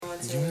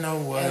to You know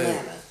what?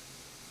 Atlanta.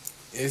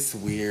 It's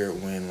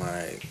weird when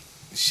like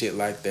shit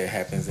like that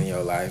happens in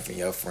your life and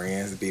your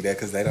friends be there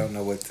because they don't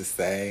know what to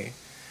say.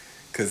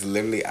 Because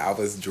literally, I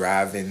was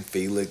driving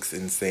Felix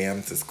and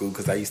Sam to school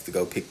because I used to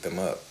go pick them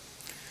up.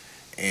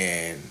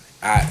 And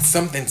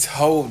something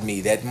told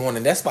me that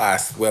morning. That's why I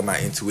swear my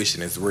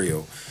intuition is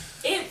real.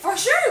 For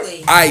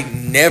surely. I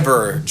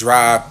never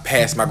drive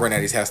past my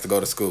granddaddy's house to go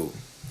to school.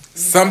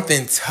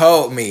 Something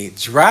told me,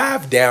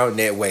 drive down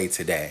that way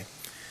today.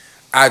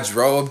 I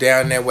drove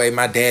down that way.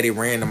 My daddy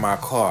ran to my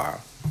car.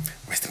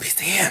 Rest in peace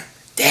to him.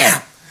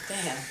 Damn.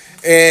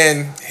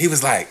 And he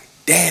was like,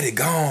 Daddy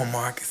gone,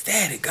 Marcus.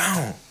 Daddy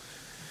gone.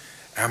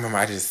 I remember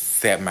I just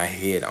sat my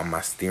head on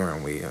my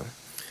steering wheel.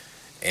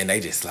 And they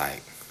just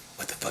like,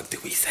 what the fuck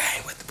did we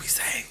say? What did we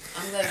say?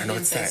 I'm glad you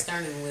didn't say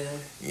steering wheel.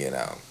 You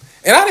know.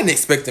 And I didn't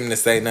expect them to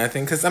say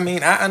nothing. Because, I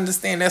mean, I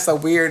understand that's a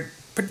weird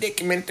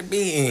predicament to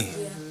be in.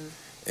 Yeah.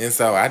 And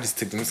so I just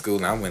took them to school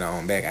and I went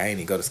on back. I ain't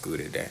even go to school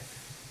today.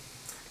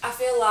 I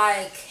feel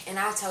like, and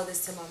I told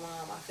this to my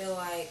mom, I feel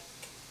like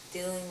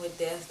dealing with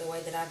death the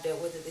way that I've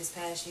dealt with it this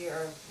past year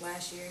or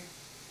last year,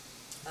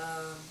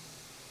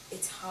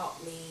 it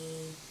taught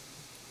me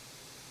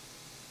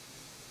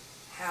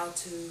how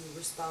to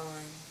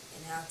respond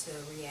and how to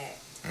react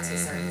to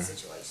certain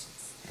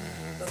situations.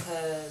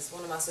 Because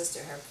one of my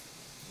sister,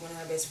 one of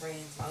her best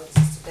friends, my older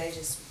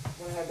sister,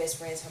 one of her best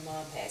friends, her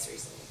mom passed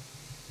recently.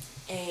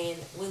 And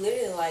we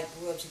literally like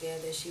grew up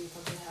together. She would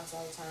come to the house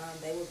all the time.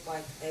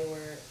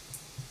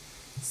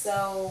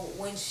 So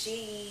when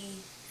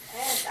she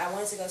passed, I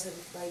wanted to go to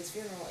the lady's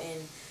funeral,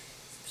 and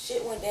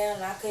shit went down,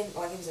 and I couldn't,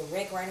 like, it was a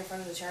wreck right in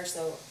front of the church,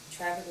 so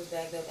traffic was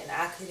backed up, and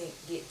I couldn't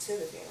get to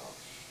the funeral.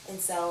 And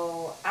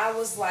so I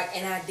was like,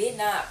 and I did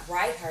not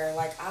write her,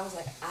 like, I was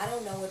like, I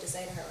don't know what to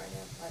say to her right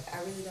now. Like, I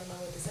really don't know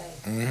what to say.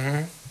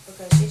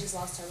 Because she just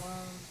lost her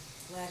mom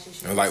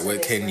last year. Like,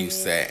 what can you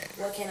say?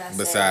 What can I say?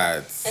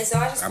 Besides, and so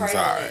I just prayed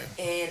sorry. on it,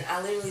 and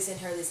I literally sent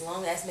her this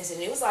long ass message,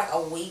 and it was like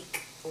a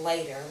week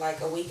later,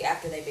 like a week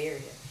after they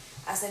buried her.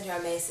 I sent her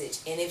a message,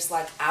 and it was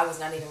like I was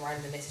not even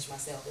writing the message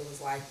myself. It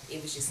was like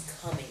it was just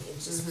coming. It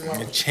was just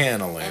flowing.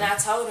 Channeling. And I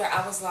told her,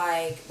 I was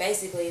like,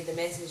 basically the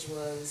message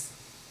was,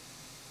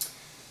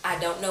 I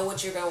don't know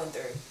what you're going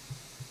through,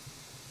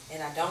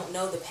 and I don't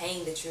know the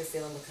pain that you're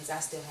feeling because I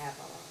still have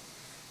my mom.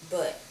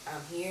 But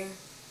I'm here.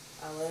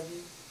 I love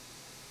you.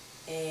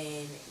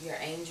 And your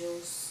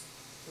angels,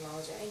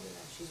 Mama's your angel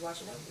now. She's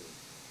watching over you.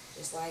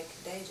 Just like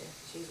Deja.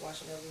 She's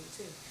watching over you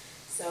too.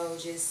 So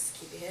just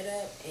keep your head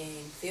up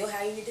and feel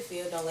how you need to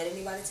feel. Don't let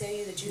anybody tell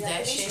you that you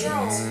have to be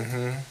strong.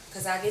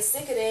 Because I get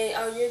sick of that.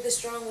 Oh, you're the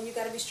strong one. You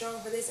got to be strong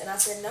for this. And I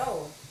said,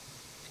 no.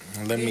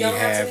 Let you me don't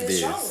have have to be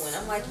this. the strong one.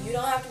 I'm like, you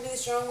don't have to be the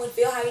strong one.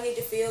 Feel how you need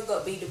to feel.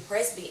 Go be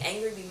depressed, be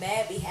angry, be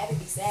mad, be happy,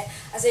 be sad.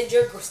 I said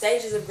your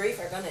stages of grief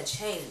are going to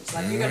change.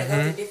 Like, you're going to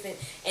go through different,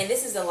 and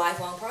this is a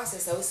lifelong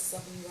process, so this is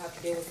something you have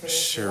to deal with for the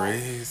rest of your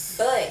life. Is.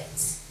 But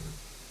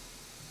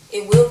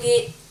it will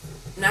get,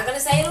 I'm not going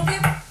to say it'll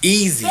get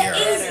easier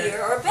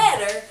or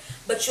better,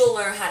 but you'll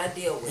learn how to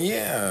deal with it.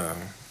 Yeah.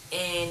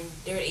 And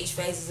during each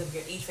phase of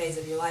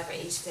your life or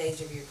each stage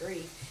of your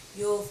grief,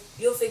 you'll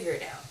figure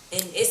it out.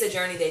 And it's a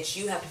journey that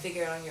you have to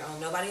figure it on your own.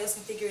 Nobody else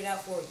can figure it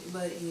out for you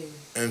but you.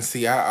 And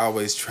see, I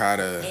always try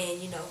to...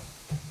 And, you know,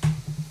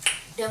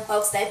 them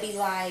folks, they be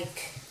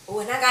like, oh,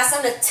 and I got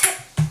something to tell.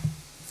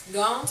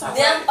 Go on, talk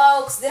them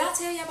folks, did I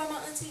tell you about my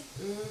auntie?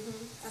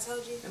 I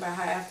told you. About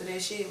how after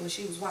that shit, when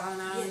she was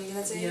wilding out. Yeah, did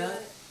I tell you about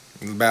it?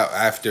 About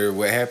after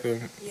what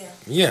happened?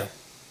 Yeah.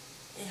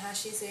 And how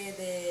she said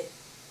that...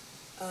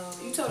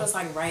 you told us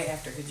like right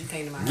after because you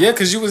came to my house. Yeah,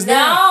 because you was there.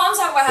 No, I'm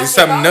talking about how it's she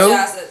something new?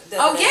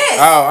 Oh, yes.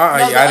 Oh,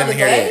 I didn't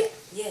hear that.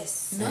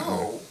 Yes.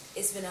 No.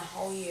 It's been a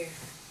whole year.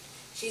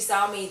 She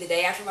saw me the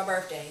day after my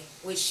birthday,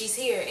 which she's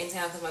here in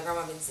town because my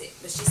grandma been sick.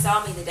 But she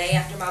saw me the day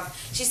after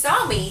she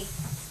saw me,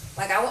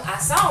 like I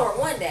saw her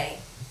one day,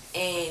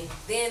 and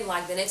then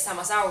like the next time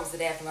I saw her was the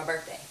day after my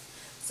birthday.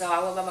 So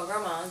I went by my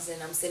grandma's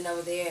and I'm sitting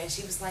over there and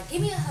she was like,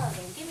 give me a hug.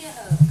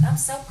 I'm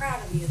so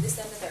proud of you. This,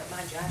 that, and the third.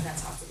 Mind you, I have not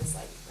talked to this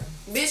lady before.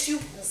 Bitch, you.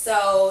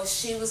 So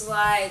she was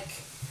like,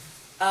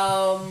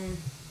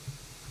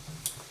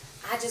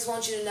 I just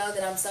want you to know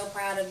that I'm so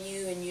proud of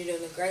you and you're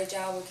doing a great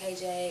job with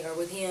KJ or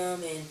with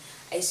him, and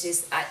it's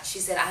just, she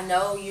said, I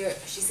know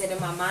she said, in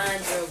my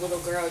mind, you're a little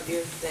girl, I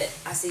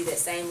see that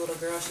same little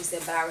girl. She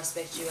said, but I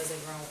respect you as a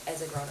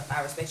grown up.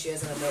 I respect you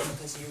as an adult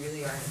because you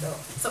really are an adult.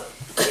 So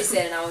she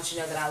said, and I want you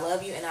to know that I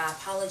love you and I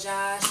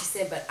apologize. She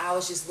said, but I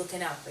was just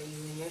looking out for you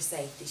and your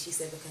safety. She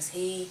said, because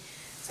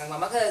talking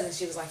about my cousin,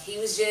 she was like, he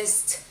was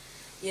just,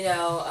 he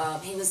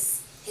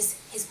was, his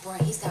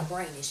brain, he's got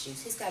brain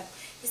issues. He's got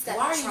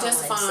why are you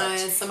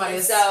justifying somebody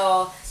else?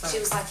 So she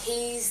was like,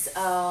 he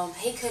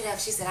could have,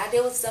 she said, I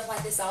deal with stuff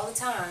like this all the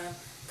time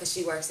because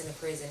she works in a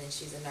prison and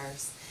she's a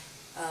nurse.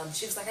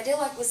 She was like, I deal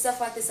with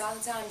stuff like this all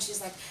the time. And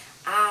she's like,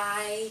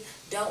 I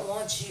didn't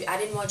want you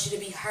to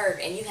be hurt,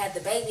 and you had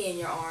the baby in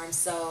your arms,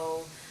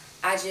 so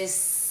I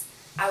was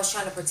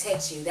trying to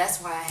protect you. That's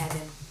why I had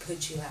them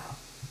put you out.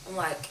 I'm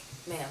like,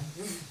 ma'am.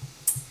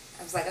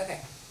 I was like,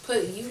 okay.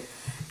 Put you?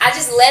 I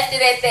just left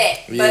it at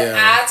that. But Yeah.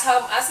 I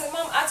said,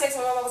 Mom, I texted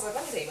my mom, I was like,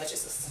 let me tell you about your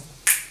sister.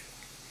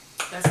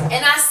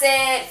 And I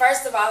said,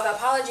 first of all, the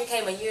apology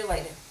came a year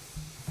later.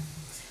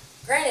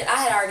 Granted, I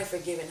had already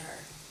forgiven her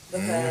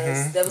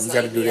because there was you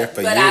no gotta do that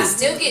for but you. I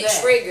still get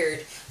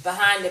triggered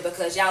behind it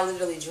because y'all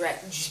literally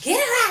get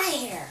it out of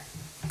here.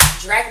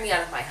 Drag me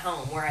out of my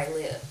home where I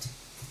lived.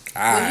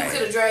 Well, you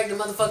could have dragged the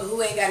motherfucker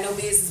who ain't got no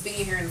business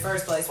being here in the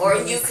first place. Or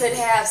you could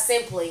have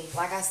simply,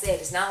 like I said,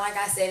 it's not like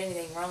I said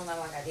anything wrong, not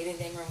like I did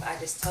anything wrong. I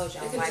just told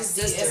y'all my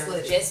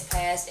sister just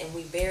passed and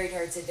we buried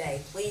her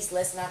today. Please,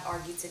 let's not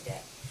argue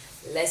today.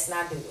 Let's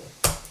not do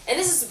it. And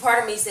this is a part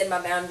of me setting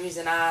my boundaries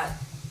and I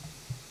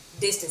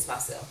distanced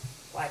myself.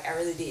 Like, I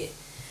really did.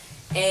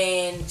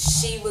 And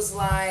she was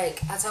like,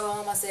 I told my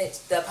mom, I said,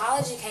 the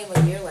apology came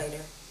a year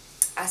later.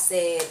 I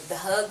said, the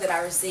hug that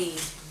I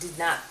received did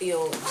not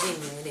feel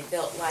genuine. It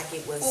felt like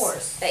it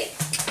was fake.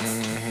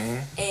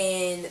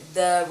 And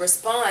the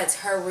response,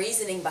 her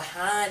reasoning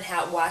behind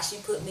why she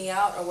put me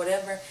out or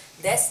whatever,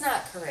 that's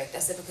not correct. I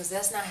said, because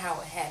that's not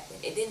how it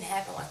happened. It didn't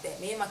happen like that.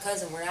 Me and my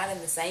cousin were not in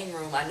the same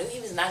room. I knew he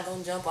was not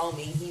going to jump on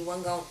me. He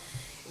wasn't going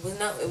it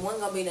wasn't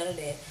going to be none of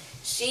that.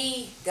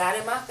 She got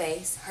in my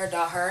face. Her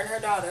and her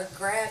daughter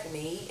grabbed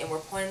me and were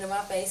pointing in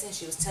my face and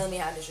she was telling me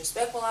how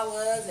disrespectful I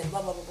was and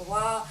blah, blah, blah, blah,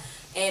 blah.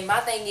 And my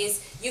thing is,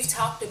 you've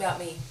talked about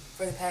me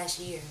for the past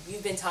year.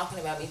 You've been talking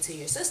about me to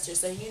your sister.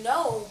 So you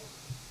know,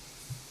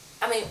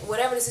 I mean,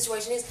 whatever the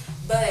situation is.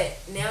 But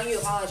now you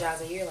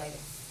apologize a year later.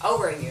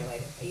 Over a year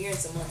later. A year and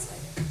some months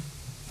later.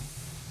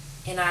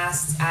 And I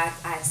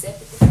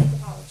accepted the fake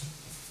apology.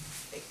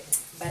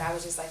 But I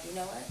was just like, you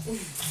know what?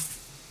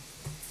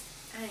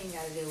 I ain't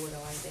got to deal with it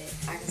like that.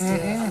 I can still,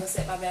 I'm going to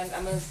set my boundaries.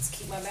 I'm going to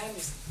keep my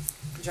boundaries.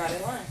 Draw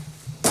that line.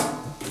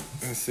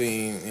 And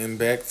see, and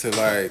back to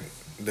like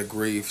the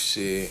grief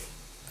shit,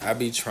 I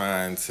be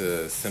trying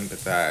to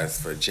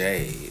sympathize for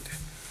Jade.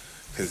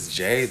 Because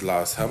Jade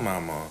lost her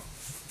mama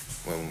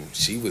when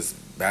she was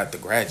about to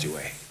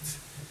graduate.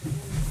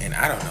 And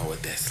I don't know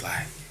what that's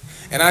like.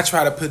 And I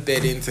try to put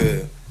that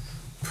into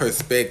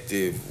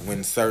perspective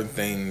when certain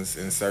things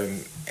and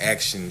certain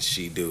actions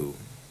she do.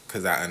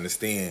 Because I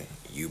understand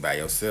you by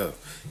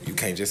yourself. You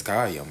can't just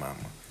call your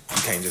mama. You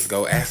can't just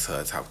go ask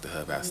her, talk to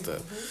her about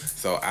stuff.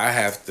 So I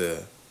have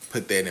to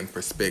put that in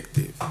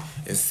perspective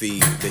and see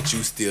that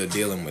you still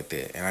dealing with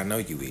that. And I know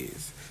you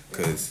is.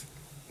 Because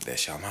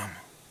that's your mama.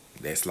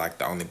 That's like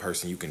the only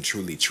person you can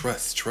truly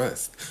trust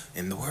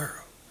in the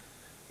world.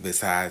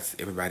 Besides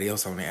everybody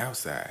else on the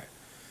outside.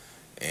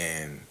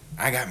 And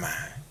I got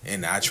mine.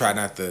 And I try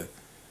not to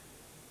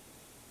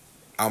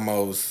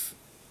almost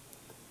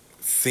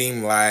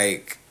seem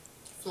like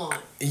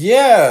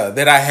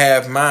that I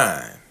have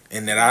mine.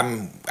 And that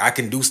I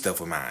can do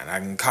stuff with mine. I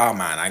can call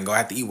mine. I can go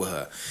out to eat with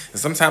her. And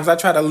sometimes I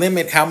try to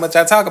limit how much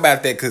I talk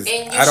about that because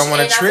I don't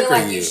want to trigger you. I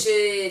feel like you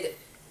should.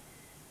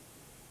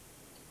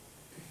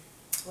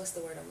 What's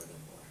the word I'm looking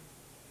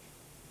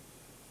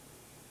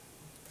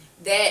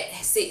for?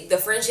 The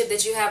friendship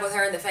that you have with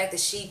her and the fact that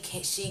she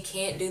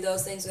can't do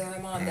those things with her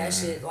mom, that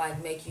should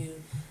like make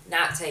you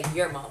not take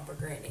your mom for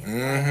granted.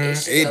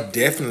 Like, it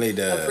definitely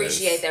does.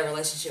 Appreciate that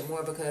relationship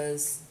more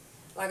because.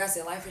 Like I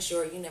said, life is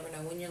short. You never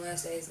know when your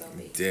last day is going to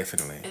be.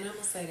 Definitely. And I'm going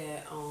to say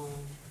that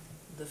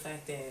the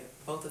fact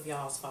that both of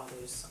y'all's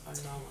fathers are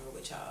no longer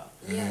with y'all.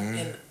 Yeah.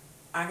 And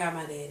I got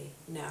my daddy.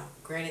 Now,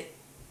 granted,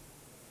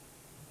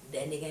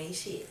 that nigga ain't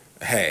shit.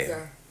 Hey.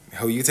 Girl.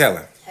 Who you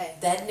telling? Hey.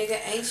 That nigga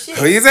ain't shit.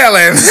 Who you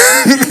telling?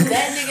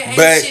 That nigga ain't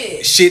but shit.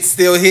 But shit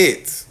still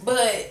hits.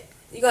 But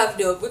you're going to have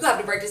to do it. We're going to have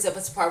to break this up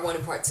into part 1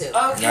 and part 2. Okay.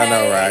 I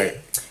know, right?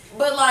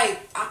 But,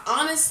 like,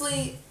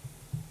 honestly,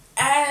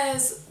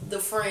 as the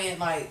friend,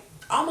 like,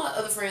 all my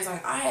other friends,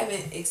 like, I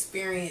haven't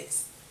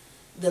experienced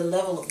the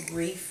level of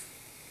grief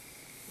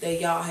that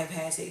y'all have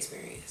had to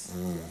experience.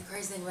 The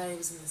crazy thing about it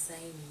was in the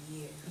same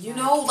year. You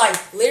know,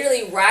 like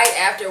literally right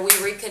after we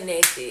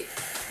reconnected.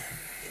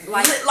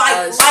 I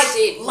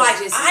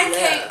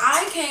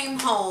came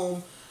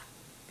home.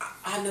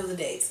 I know the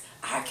dates.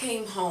 I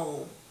came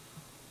home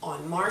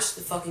on March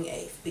the fucking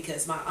 8th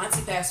because my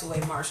auntie passed away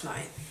March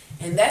 9th.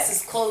 And that's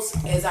as close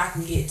as I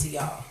can get to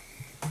y'all.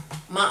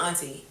 My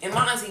auntie. And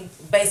my auntie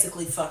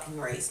basically fucking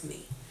raised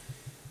me.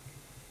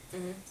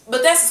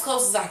 But that's as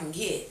close as I can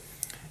get.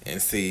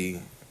 And see,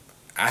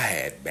 I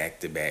had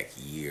back-to-back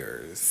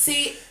years.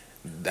 See,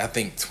 I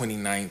think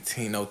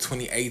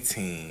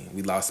 2018,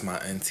 we lost my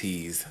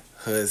auntie's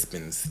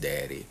husband's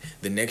daddy.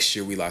 The next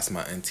year, we lost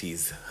my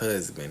auntie's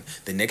husband.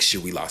 The next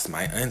year, we lost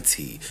my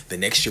auntie. The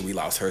next year, we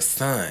lost her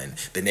son.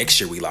 The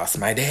next year, we lost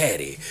my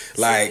daddy.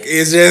 Like,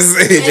 it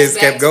just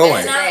kept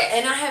going.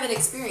 And I haven't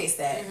experienced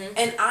that.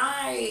 And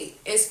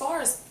as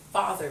far as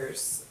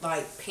fathers,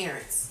 like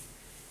parents,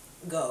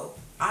 go,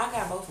 I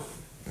got both of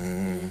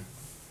them.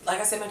 Like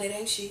I said, my dad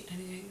ain't shit. That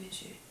nigga ain't been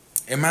shit.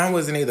 And mine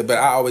wasn't either, but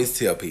I always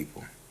tell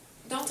people,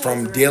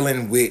 from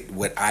dealing with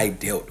what I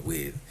dealt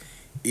with,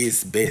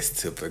 it's best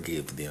to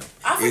forgive them.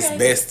 It's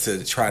best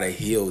to try to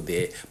heal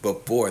that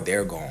before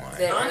they're gone.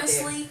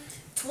 Honestly,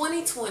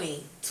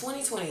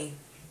 2020,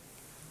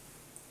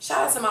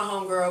 Shout out to my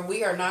homegirl.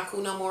 We are not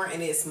cool no more,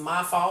 and it's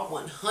my fault.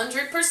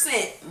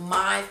 100%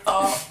 my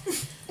fault.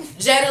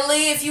 Jada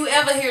Lee, if you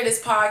ever hear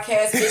this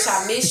podcast, bitch,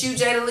 I miss you.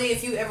 Jada Lee,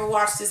 if you ever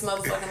watch this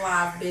motherfucking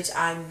live, bitch,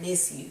 I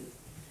miss you.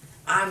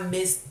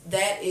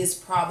 That is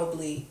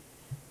probably,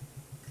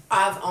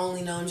 I've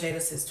only known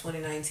Jada since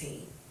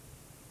 2019.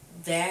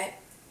 That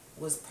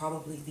was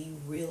probably the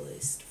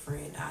realest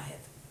friend I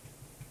have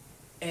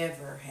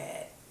ever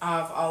had.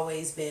 I've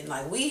always been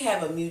like, we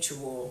have a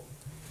mutual,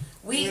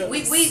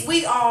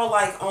 we all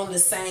like on the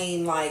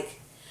same, like,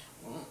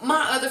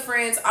 my other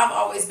friends, I've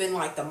always been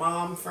like the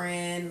mom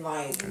friend,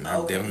 like,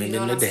 I've definitely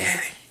been the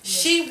daddy.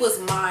 She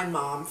was my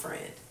mom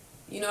friend.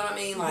 You know what I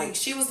mean? Like,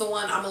 she was the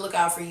one, I'm gonna look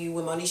out for you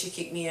when Monisha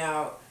kicked me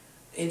out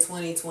in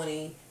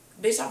 2020.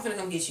 Bitch, I'm finna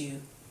come get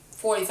you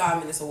 45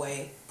 minutes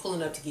away,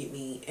 pulling up to get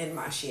me and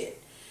my shit.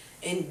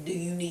 And do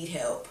you need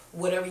help?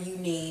 Whatever you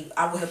need,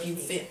 I will help you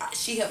fit.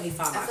 She helped me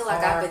find my car. I feel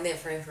like I've been that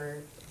friend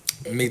for...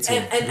 Me too.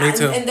 Me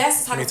too. And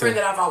that's the type of friend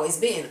that I've always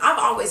been. I've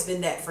always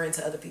been that friend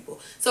to other people.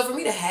 So for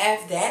me to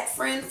have that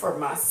friend for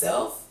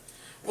myself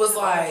was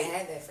like... I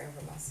had that friend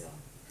for myself.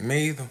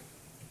 Me either.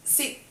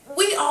 See,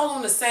 we all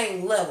on the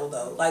same level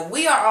though. Like,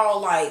 we are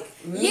all like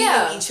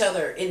meeting each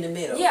other in the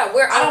middle. Yeah,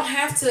 I don't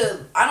have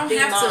to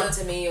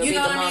to me or you be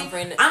know the what I mom mean?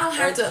 friend. I don't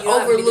have to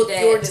overlook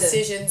your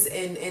decisions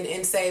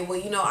and say, well,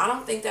 you know, I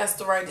don't think that's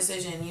the right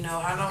decision. You know,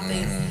 I don't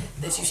think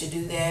that you should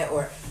do that,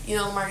 or, you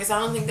know, Marcus, I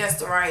don't think that's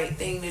the right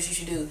thing that you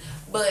should do.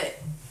 But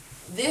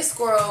this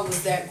girl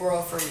was that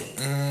girl for me.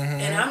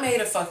 And I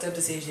made a fucked up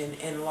decision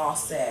and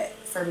lost that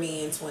for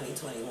me in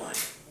 2021.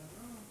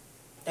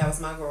 That was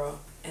my girl.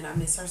 And I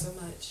miss her so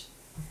much.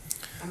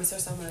 I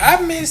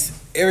miss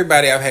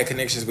everybody I've had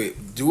connections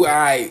with. Do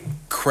I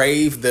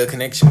crave the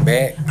connection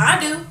back? I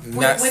do.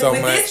 Not so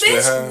much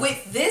with her.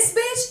 With this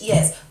bitch,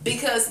 yes.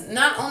 Because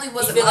not only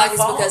was it my fault. You feel like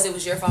fault, it's because it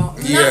was your fault?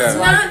 Yeah.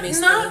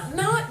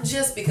 Not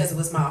just because it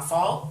was my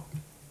fault.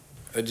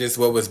 Or just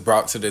what was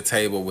brought to the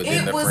table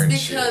within the friendship. It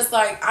was because,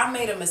 like, I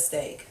made a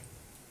mistake.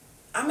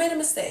 I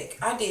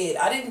did.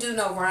 I didn't do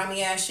no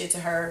grimy ass shit to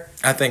her.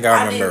 I think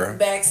I remember. I didn't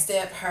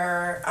backstep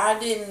her. I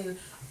didn't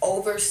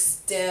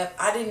overstep.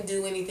 I didn't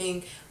do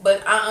anything.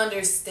 But I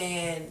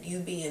understand you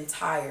being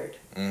tired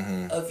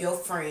of your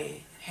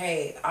friend.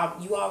 Hey,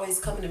 you always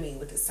coming to me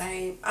with the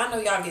same... I know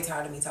y'all get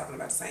tired of me talking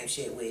about the same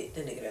shit with the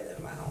nigga that live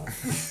in my home.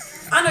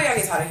 I know y'all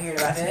get tired of hearing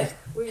about that.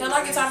 Hell,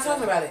 I get tired of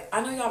talking about it.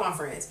 I know y'all my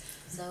friends.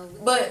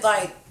 But,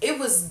 like, it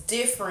was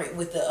different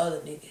with the other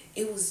nigga.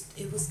 It was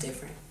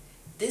different.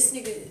 This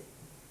nigga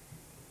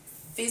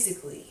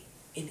physically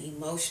and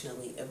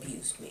emotionally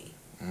abused me.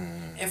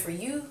 And for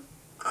you,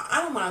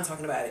 I don't mind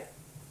talking about it.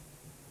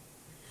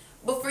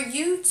 But for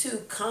you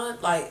to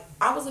like,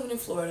 I was living in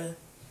Florida,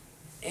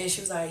 and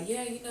she was like,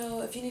 yeah, you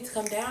know, if you need to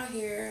come down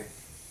here,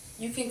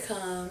 you can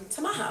come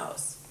to my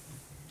house.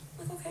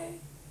 I'm like,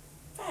 okay,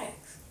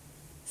 facts.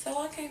 So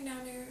I came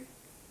down there,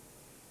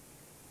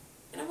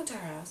 and I went to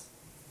her house,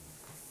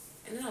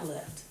 and then I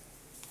left.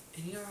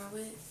 And you know where I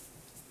went?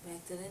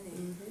 Back to the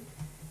nigga.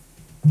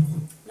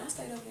 And I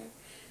stayed over there.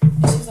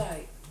 And she was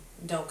like,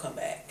 don't come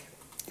back.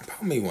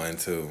 Put me one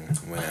too,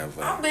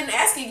 whenever. I've been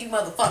asking you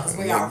motherfuckers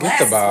where y'all get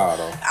the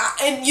bottle.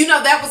 And you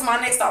know, that was my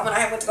next thought when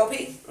I went to go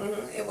pee.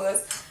 It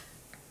was.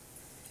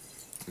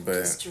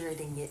 But,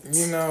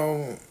 you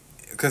know,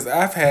 because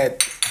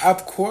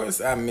of course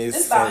I miss...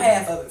 It's about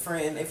half of it,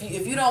 friend. If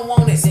you don't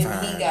want it,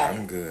 then he got it.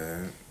 I'm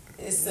good.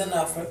 It's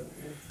enough for...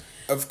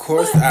 Of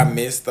course I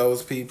miss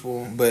those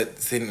people,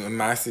 but in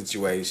my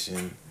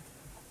situation...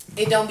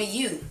 It don't be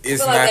you.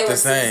 It's like not the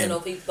same. Seasonal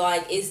people.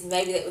 Like, it's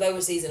maybe they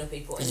were seasonal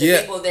people. And the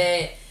people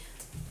that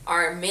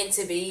are meant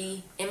to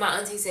be. And my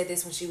auntie said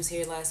this when she was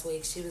here last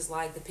week. She was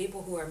like, the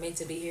people who are meant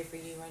to be here for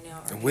you right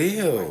now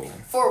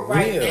for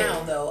right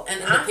now though.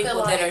 And the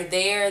people that are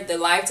there, the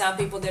lifetime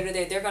people that are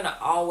there, they're gonna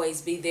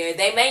always be there.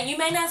 You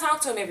may not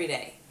talk to them every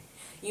day.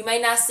 You may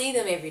not see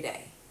them every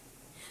day.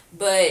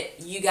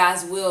 But you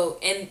guys will,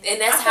 and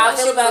that's how I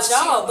feel about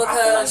y'all, because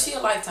I feel like she a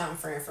lifetime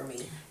friend for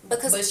me. But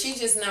she's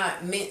just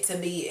not meant to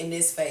be in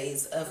this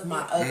phase of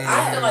my...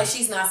 I feel like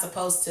she's not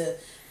supposed to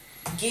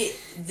get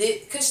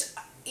this... Because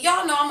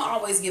y'all know I'm going to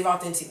always give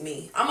authentic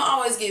me. I'm going to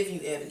always give you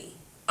Ebony.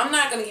 I'm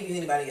not going to give you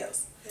anybody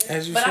else.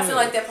 But should. I feel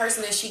like that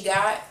person that she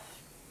got...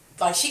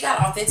 Like, she got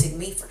authentic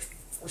me for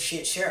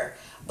shit, sure.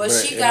 But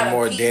she got a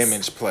more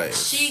damaged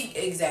place.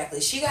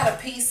 Exactly. She got a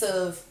piece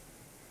of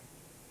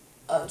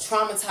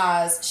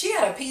traumatized... She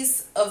got a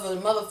piece of a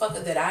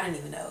motherfucker that I didn't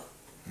even know.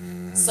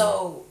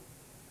 So...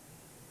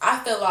 I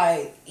feel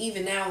like,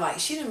 even now, like,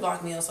 she didn't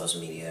block me on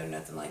social media or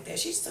nothing like that.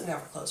 She just took me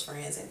out for close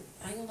friends, and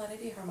I ain't gonna lie, that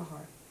did hurt my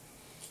heart.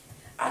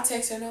 I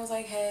texted her, and I was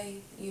like, hey,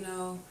 you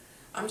know,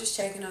 I'm just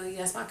checking on you.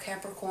 That's my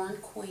Capricorn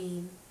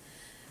queen.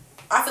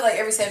 I feel like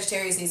every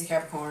Sagittarius needs a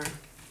Capricorn.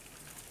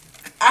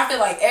 I feel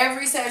like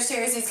every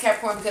Sagittarius needs a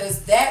Capricorn,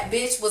 because that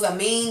bitch was a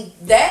mean...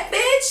 That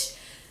bitch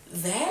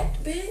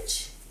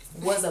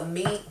was a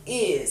mean...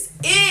 Is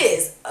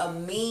a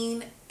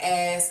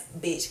mean-ass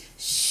bitch.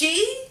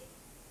 She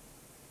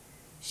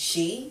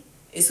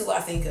is who I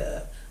think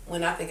of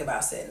when I think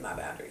about setting my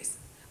boundaries.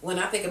 when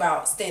I think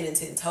about standing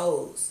 10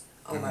 toes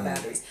on my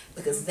boundaries,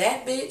 because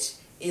that bitch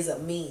is a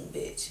mean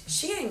bitch.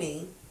 She ain't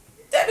mean.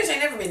 That bitch ain't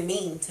never been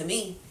mean to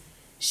me.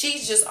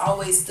 She's just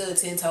always stood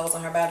 10 toes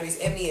on her boundaries.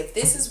 Ebony, if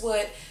this is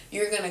what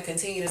you're going to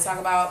continue to talk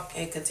about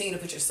and continue to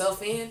put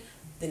yourself in,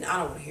 then I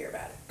don't want to hear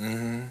about it.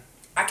 Mm-hmm.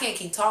 I can't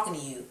keep talking to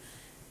you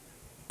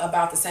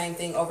about the same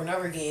thing over and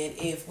over again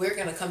if we're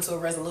going to come to a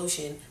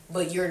resolution,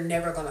 but you're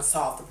never going to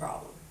solve the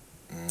problem.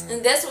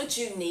 And that's what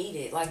you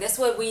needed. Like, that's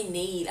what we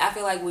need. I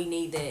feel like we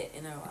need that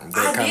in our lives.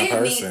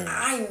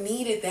 I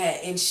needed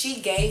that, and she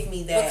gave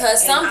me that.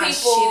 Because some and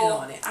people I shitted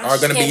on it. are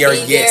going to be your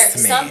yes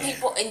man. Some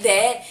people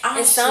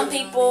some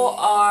people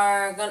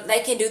are gonna,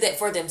 they can do that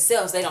for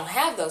themselves. They don't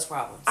have those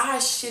problems. I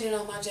shitted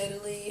on my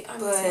Jada Lee. I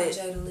miss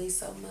my Jada Lee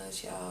so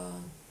much, y'all.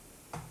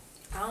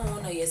 I don't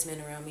want no yes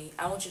men around me.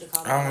 I want you to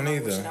call me. I don't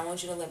either. I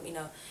want you to let me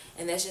know.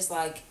 And that's just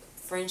like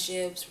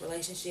friendships,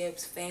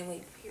 relationships,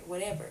 family,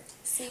 whatever.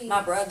 See,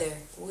 my brother,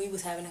 we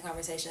was having a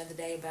conversation the other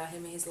day about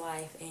him and his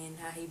life and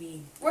how he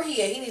be... Where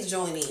he at? He needs to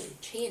join in.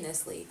 He in that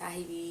sleep. How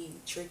he be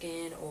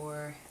tricking,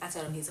 or... I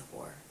told him he's a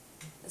whore.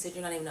 I said,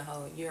 you're not even a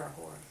hoe. You're a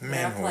whore. Man,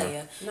 you're a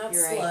player. Not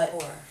you're slut. a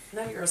whore.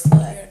 No, you're a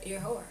slut. You're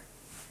a whore.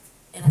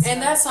 And I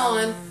said, that's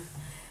on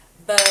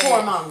but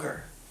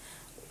whoremonger.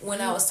 When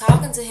I was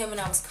talking to him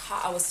and I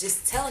was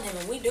just telling him,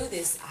 and we do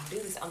this. I do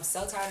this. I'm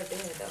so tired of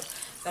doing it, though.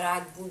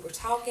 But we were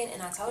talking,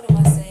 and I told him,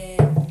 I said...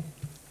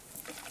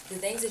 The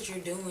things that you're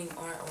doing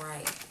aren't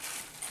right.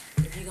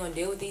 If you're going to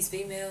deal with these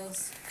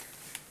females,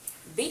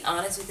 be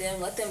honest with them.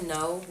 Let them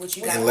know what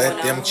you got going on.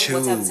 Let them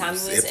choose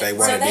if they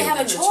want to deal with it. So they have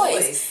a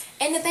choice.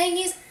 And the thing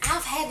is,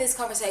 I've had this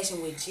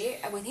conversation with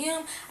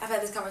him. I've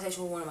had this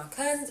conversation with one of my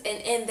cousins.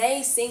 And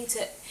they seem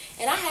to...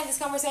 And I had this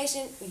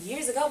conversation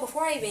years ago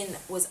before I even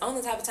was on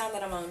the type of time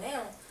that I'm on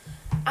now.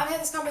 I've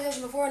had this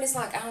conversation before, and it's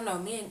like, I don't know,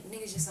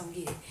 niggas just don't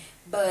get it.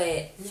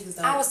 But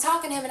I was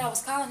talking to him, and I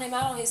was calling him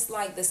out on his,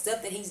 like, the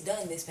stuff that he's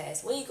done this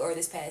past week or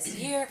this past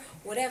year,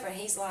 whatever. And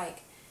he's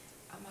like,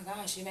 oh my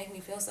gosh, you make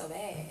me feel so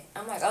bad.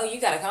 I'm like, oh, you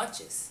got a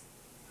conscience.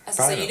 I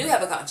said, so you do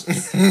have a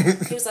conscience.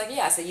 He was like,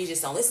 yeah. I said, you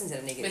just don't listen to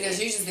the nigga. Because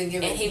you just been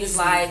giving. And he was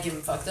like,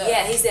 giving fucked up.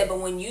 Yeah, he said, but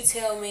when you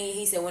tell me,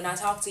 he said, when I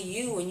talk to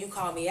you and you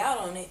call me out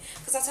on it,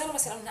 because I told him, I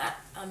said,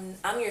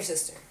 I'm your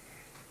sister.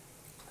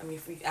 I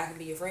can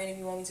be your friend if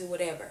you want me to,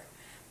 whatever.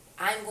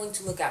 I'm going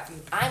to look out for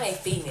you. I'm a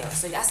female.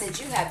 So I said,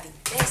 you have the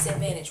best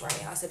advantage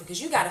right now. I said,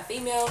 because you got a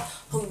female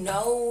who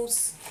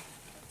knows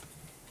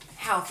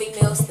how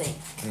females think.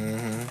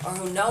 Mm-hmm. Or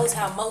who knows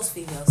how most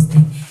females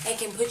think. And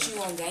can put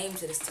you on game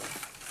to this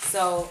stuff.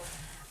 So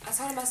I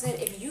told him, I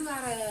said, if you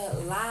got to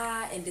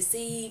lie and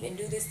deceive and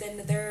do this, that, and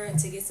the third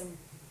to get some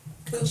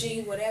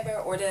coochie, whatever,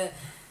 or to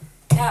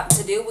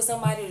deal with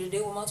somebody or to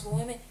deal with multiple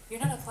women, you're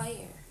not a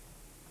player.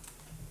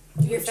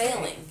 You're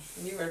failing.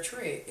 You're a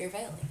trick. You're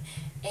failing.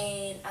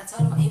 And I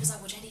told him, he was like,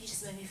 well, JD, you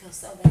just made me feel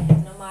so bad.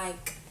 And I'm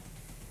like,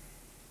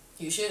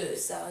 you should.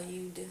 So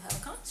you do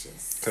have a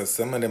conscience. Because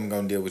some of them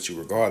going to deal with you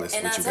regardless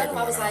of what you got going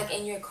on. And I told him, I was like,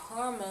 and your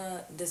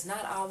karma does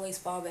not always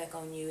fall back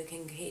on you. It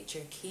can hit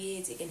your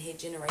kids. It can hit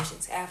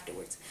generations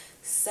afterwards.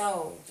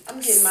 So I'm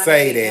getting my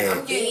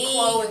I'm getting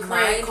Chloe and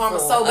Craig karma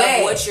so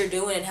bad. Of what you're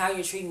doing and how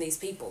you're treating these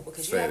people,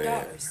 because you have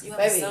daughters, you have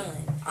a son.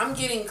 I'm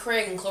getting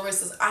Craig and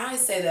Clarissa's. I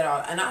say that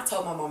all, and I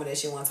told my mama that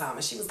shit one time,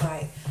 and she was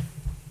like,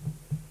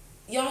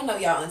 "Y'all know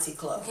y'all Auntie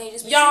Chloe. Okay,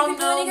 just y'all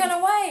know any kind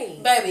of way,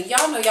 baby.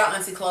 Y'all know y'all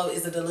Auntie Chloe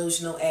is a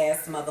delusional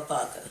ass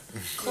motherfucker.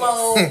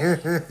 Chloe,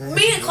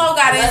 me and Chloe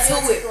got into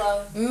it.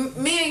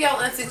 Me and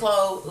y'all Auntie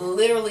Chloe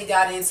literally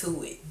got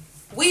into it.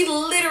 We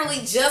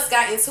literally just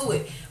got into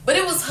it, but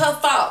it was her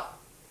fault.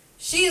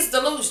 She is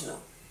delusional.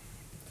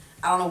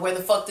 I don't know where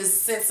the fuck this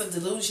sense of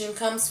delusion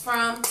comes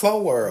from.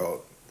 Chloe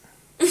world.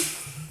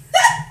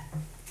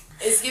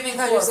 It's giving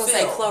I was gonna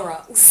say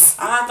Clorox.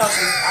 I thought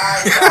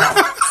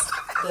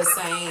the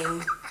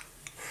same.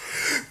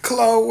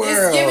 Chloe world.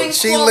 It's giving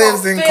she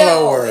lives in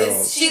Chloe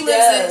world. She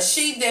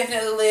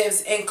definitely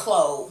lives in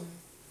Chloe.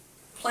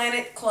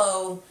 Planet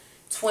Chloe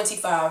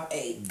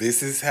 25-8.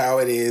 This is how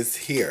it is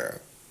here.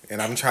 And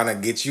I'm trying to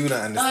get you to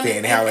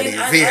understand how it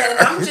is here.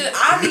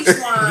 I be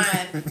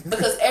trying,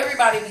 because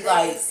everybody be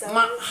like,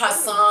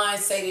 Hassan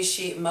say this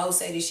shit, Mo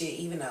say this shit,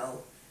 even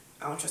though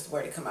I don't trust the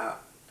word to come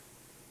out.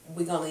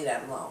 We gonna leave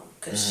that alone,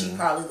 because she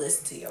probably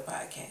listened to your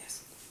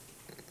podcast.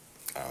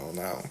 I don't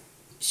know.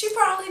 She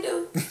probably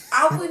do.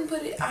 I wouldn't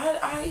put it.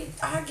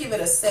 I give it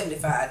a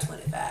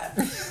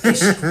 75-25. If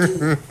she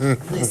do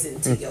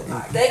listen to your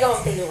podcast, they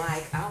gonna be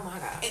like, oh my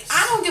gosh. And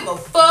I don't give a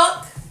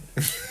fuck.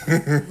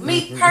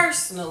 Me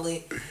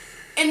personally,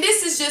 and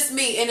this is just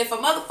me. And if a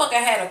motherfucker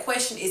had a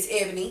question, it's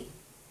Ebony.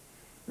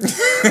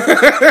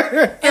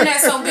 And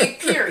that's on big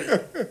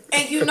period.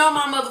 And you know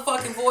my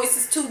motherfucking voice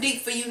is too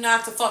deep for you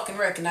not to fucking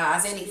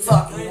recognize any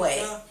fucking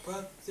way.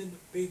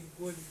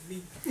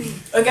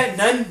 I got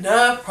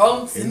 99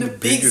 problems and the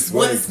biggest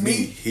one is me.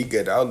 He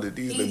got all of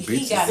these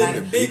bitches and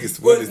the biggest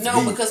one is me.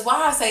 No, because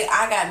why I say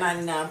I got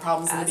 99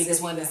 problems and the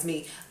biggest one is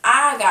me.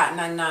 I got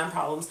 99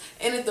 problems.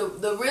 And if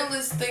the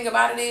realest thing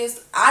about it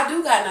is, I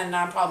do got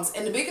 99 problems.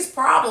 And the biggest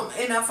problem,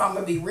 and if I'm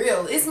going to be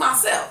real, is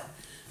myself.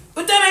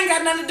 But that ain't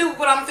got nothing to do with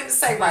what I'm finna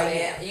say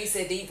right now. You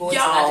said deep voice,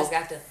 y'all, and I just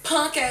got to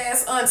punk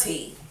ass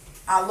auntie.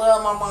 I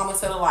love my mama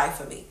to the life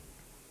of me.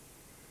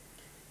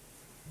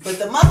 But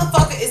the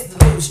motherfucker is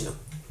delusional.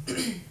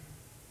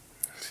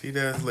 She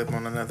does live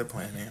on another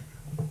planet.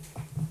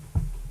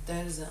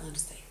 That is an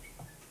understatement.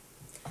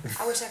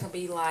 I wish I could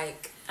be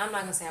like. I'm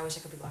not gonna say I wish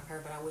I could be like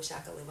her, but I wish I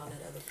could live on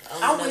that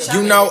other. I wish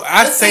You know,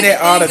 I say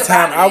that all the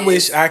time. I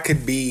wish I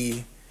could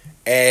be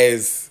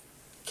as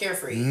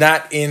carefree,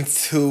 not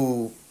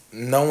into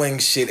knowing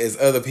shit as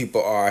other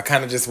people are.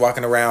 Kind of just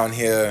walking around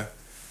here,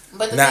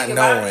 but the not thing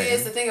about knowing. it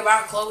is, the thing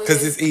about Chloe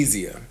because it's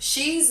easier.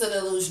 She's a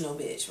delusional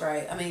bitch,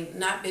 right? I mean,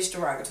 not bitch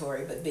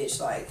derogatory, but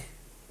bitch like,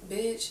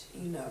 bitch.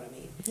 You know what I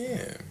mean?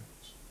 Yeah.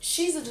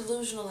 She's a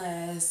delusional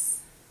ass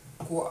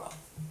girl,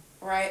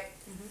 right?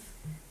 Mm-hmm.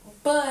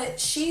 But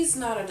she's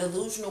not a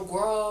delusional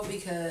girl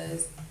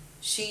because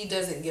she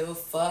doesn't give a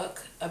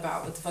fuck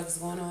about what the fuck is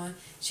going on.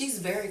 She's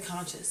very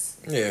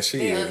conscious. Yeah,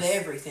 she is. Of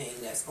everything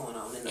that's going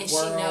on in the world. And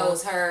she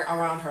knows her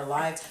around her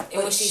life.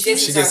 And when she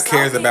just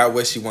cares about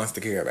what she wants to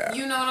care about.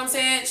 You know what I'm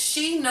saying?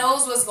 She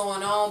knows what's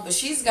going on, but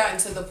she's gotten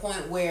to the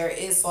point where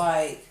it's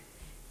like,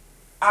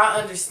 I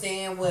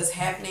understand what's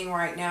happening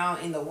right now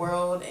in the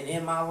world and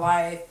in my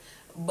life,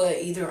 but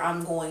either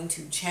I'm going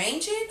to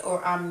change it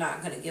or I'm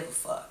not going to give a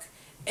fuck.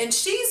 And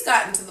she's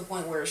gotten to the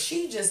point where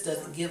she just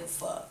doesn't give a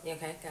fuck.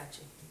 Okay, got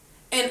you.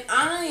 And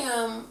I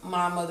am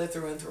my mother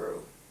through and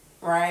through,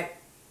 right?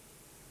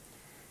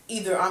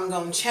 Either I'm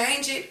going to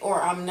change it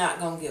or I'm not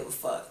going to give a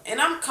fuck.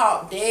 And I'm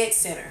caught dead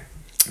center.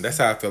 That's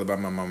how I feel about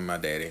my mom and my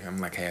daddy. I'm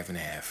like half and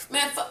half.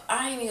 Man,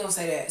 I ain't even gonna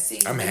say that.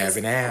 See, I'm half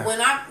and half. When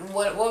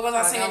what was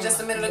I saying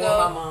just a minute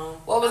ago? My mom.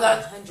 What was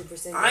I?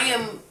 100%. I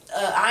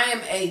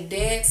am a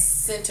dead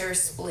center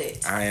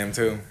split. I am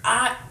too.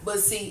 But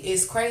see,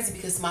 it's crazy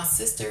because my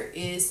sister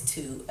is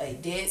too, a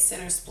dead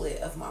center split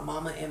of my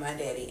mama and my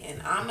daddy,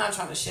 and I'm not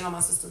trying to shit on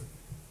my sister.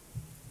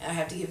 I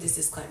have to give this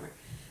disclaimer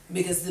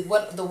because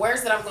the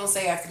words that I'm gonna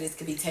say after this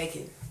could be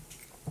taken,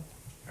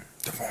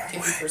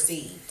 can be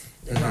perceived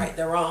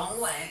the wrong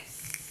way.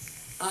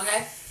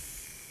 Okay.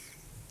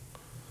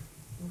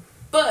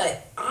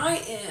 But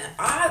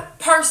I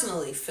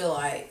personally feel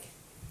like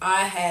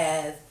I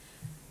have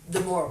the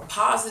more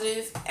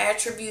positive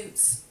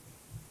attributes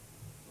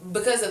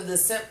because of the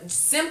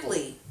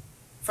simply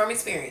from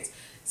experience,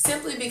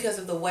 simply because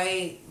of the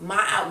way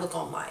my outlook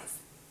on life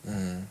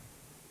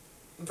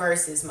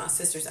versus my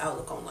sister's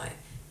outlook on life.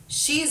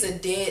 She's a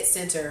dead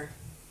center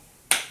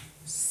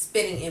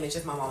spitting image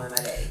of my mom and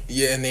my daddy.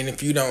 Yeah, and then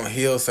if you don't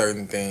heal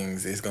certain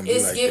things, it's gonna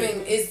be like giving.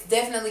 that. It's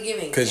definitely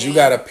giving. Because you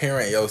gotta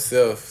parent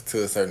yourself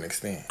to a certain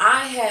extent.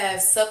 I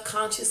have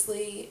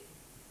subconsciously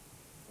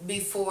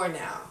before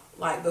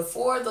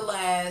the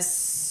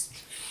last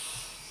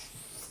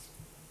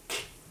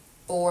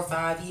 4 or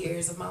 5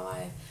 years of my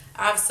life,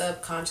 I've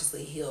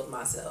subconsciously healed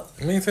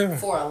myself. Me too.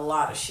 For a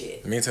lot of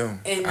shit. Me too.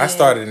 And I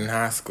started in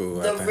high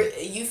school.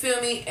 You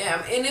feel me?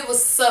 And it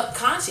was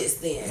subconscious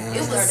then. Mm-hmm.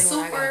 It was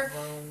super.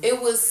 It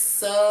was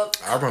sub.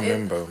 I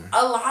remember.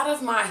 A lot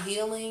of my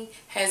healing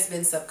has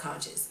been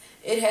subconscious.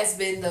 It has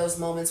been those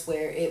moments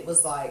where it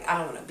was like, I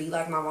don't want to be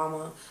like my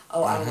mama.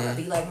 Oh, I don't want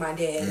to be like my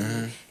daddy.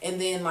 Mm-hmm.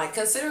 And then, like,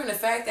 considering the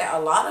fact that a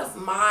lot of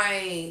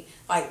my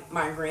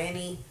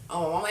granny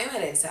on my mama and my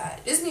daddy's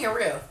side, this being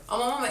real, on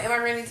my mama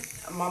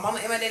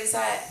and my daddy's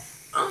side,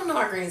 I don't know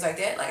my grannies like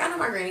that. Like, I know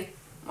my granny,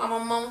 my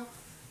mama.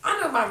 I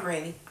know my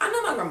granny. I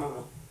know my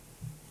grandmama.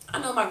 I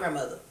know my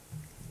grandmother.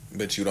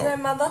 But you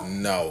don't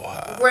know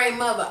her.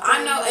 Grandmother.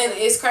 I know, and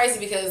it's crazy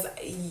because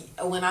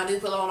when I do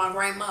pull up on my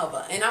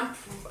grandmother, and I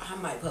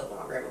might pull up on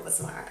my grandmother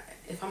tomorrow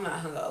if I'm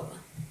not hungover.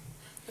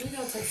 Let me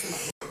go take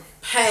some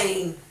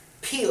pain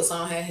pills so I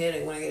don't have a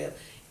headache when I get up.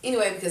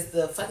 Anyway, because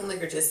the fucking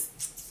liquor just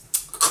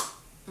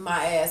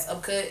my ass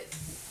upcut,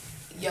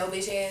 yo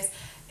bitch ass,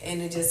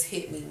 and it just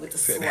hit me with the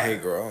slur. Hey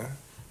girl.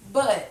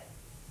 But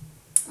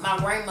my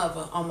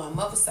grandmother on my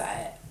mother's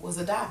side was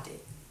adopted.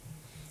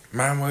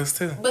 Mine was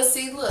too. But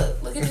see,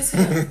 look at this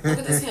him. Look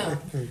at this him.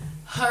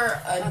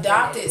 Her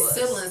adopted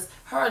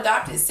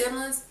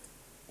siblings,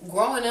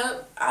 growing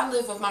up, I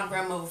lived with my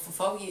grandmother for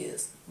 4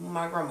 years.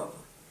 My grandmother.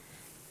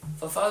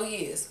 For 4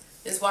 years.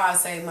 That's why I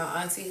say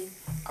my auntie,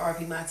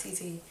 R.I.P. my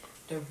TT,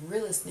 the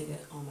realest nigga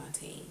on my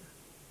team.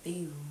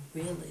 The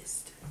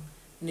realest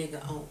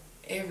nigga on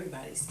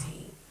everybody's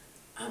team.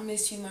 I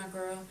miss you, my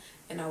girl,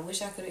 and I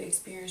wish I could have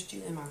experienced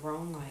you in my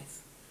grown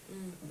life.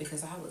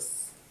 Because I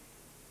was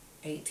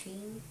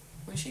 18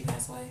 when she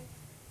passed away.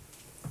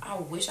 I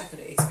wish I could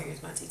have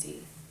experienced my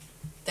TT.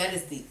 That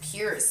is the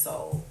purest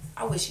soul.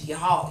 I wish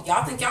y'all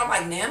think y'all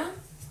like Nana?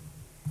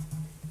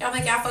 Y'all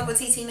think y'all fuck with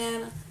TT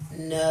Nana?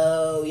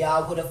 No,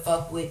 y'all would have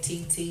fucked with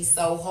TT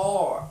so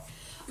hard.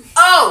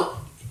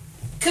 Oh,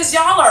 cause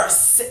y'all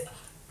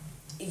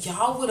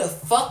would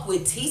have fucked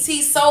with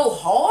TT so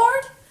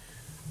hard?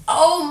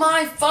 Oh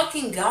my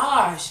fucking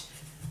gosh.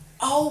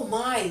 Oh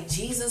my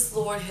Jesus,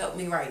 Lord, help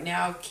me right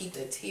now. Keep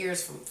the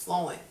tears from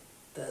flowing.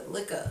 The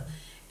liquor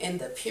and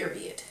the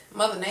period.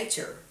 Mother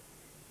Nature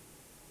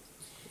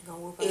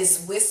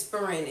is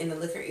whispering in the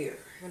liquor ear.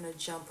 We're gonna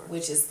jump her.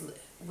 Which is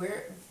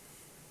Where?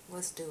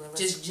 Let's do it.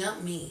 Just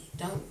jump me.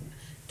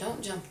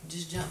 Don't jump.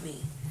 Just jump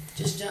me.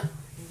 Just jump.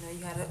 You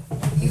gotta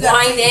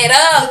wind that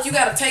up. Look, you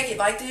gotta take it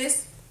like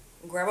this.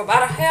 Grab her by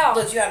the hair.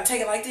 Look, you gotta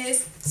take it like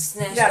this.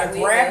 Snatch you gotta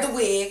grab the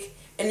wig,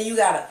 and then you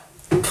gotta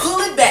pull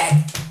it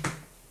back.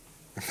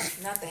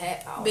 Not the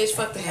hat. Oh, bitch,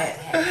 fuck the hat.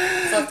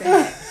 Fuck the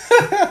hat.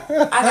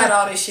 I got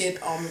all this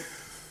shit on.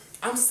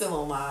 I'm still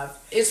on live.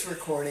 It's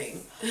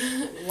recording.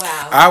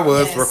 Wow. I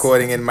was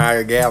recording in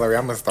my gallery.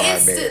 I'm gonna start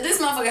back. This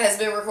motherfucker has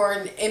been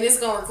recording, and it's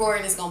gonna record,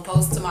 and it's gonna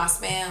post to my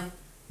spam.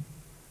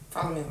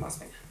 Follow me on my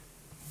spam.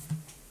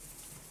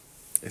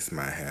 It's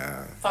my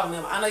hair. Follow me.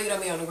 I know you don't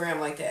be on the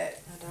gram like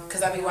that. I don't.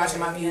 Because I be watching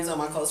my views on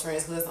my close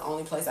friends, because that's the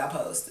only place I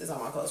post is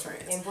on my close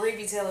friends. And Bree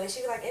be telling me,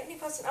 she be like, Ebony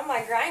posted. I'm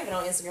like, girl, I ain't been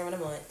on Instagram in a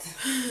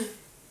month.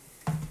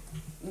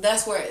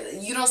 That's where,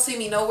 you don't see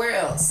me nowhere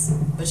else,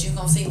 but you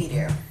gonna see me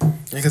there.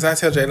 Because I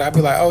tell Jayla, I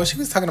be like, oh, she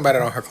was talking about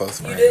it on her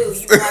close friends. You do.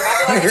 You be like,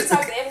 I be like, have you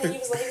talked to Ebony? He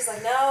was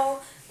like, no.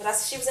 But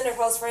she was in her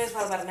close friends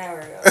probably about an hour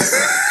ago.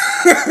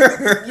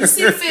 You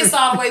see the fist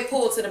all the way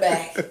pulled to the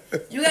back.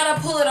 You gotta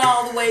pull it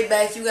all the way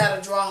back. You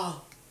gotta draw.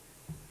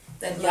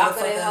 That y'all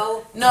got it,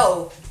 hoe?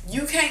 No,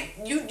 you can't.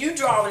 You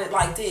drawing it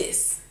like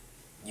this.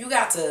 You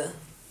got to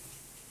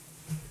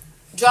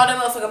draw that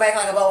motherfucker back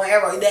like a bow and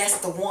arrow. That's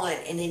the one,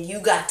 and then you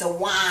got to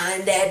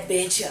wind that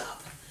bitch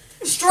up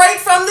straight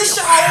from the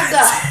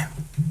shoulder,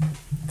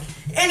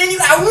 and then you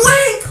got to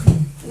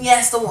wank.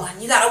 Yes, the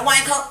one. You got to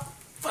wank up,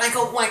 wank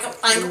up, wank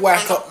up, wank up,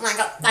 wank up, wank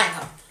up, wank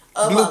up.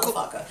 A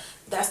motherfucker.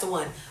 That's the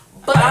one.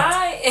 But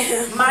I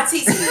am my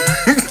TT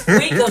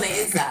weak on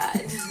the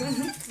inside.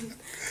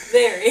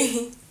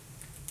 Very.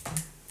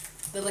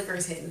 The liquor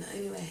is hitting.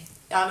 Anyway,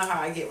 y'all know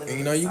how I get with it.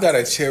 You know, you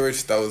gotta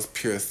cherish those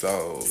pure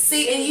souls.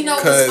 See, and you know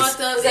what's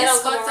fucked up?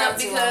 It's fucked up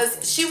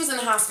because she was in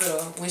the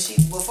hospital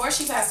before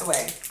she passed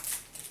away.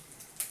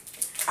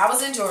 I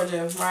was in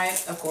Georgia,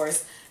 right? Of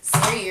course,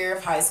 senior year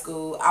of high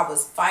school. I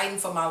was fighting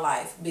for my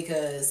life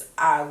because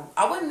I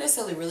wasn't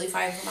necessarily really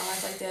fighting for my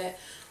life like that,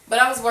 but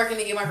I was working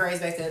to get my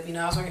grades back up. You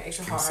know, I was working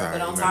extra hard. Sorry,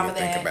 but on top of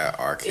that, about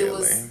R. Kelly. It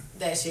was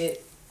that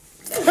shit.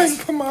 Fighting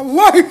for my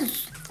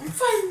life. I'm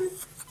fighting.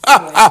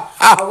 Anyway,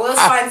 I was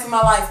fighting for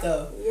my life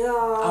though.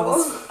 Yo. I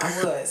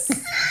was.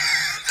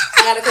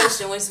 I got a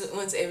question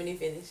once Ebony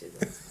finishes.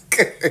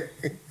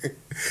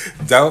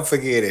 Don't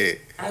forget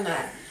it. I'm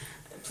not.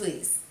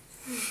 Please.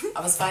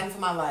 I was fighting for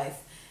my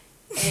life.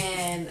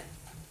 And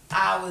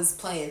I was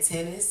playing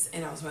tennis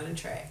and I was running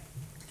track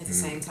at the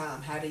same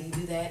time. How do you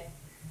do that?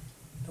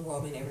 The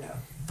world may never know.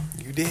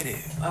 You did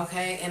it.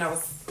 Okay, and I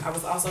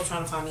was also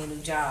trying to find me a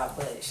new job,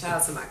 but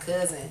shout out to my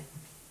cousin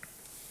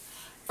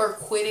for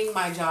quitting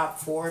my job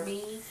for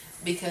me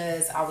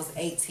because I was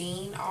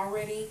 18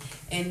 already,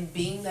 and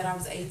being that I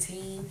was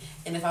 18,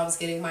 and if I was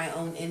getting my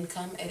own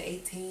income at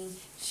 18,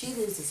 she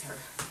loses her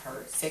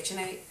Section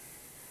 8,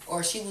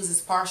 or she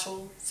loses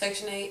partial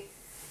Section 8,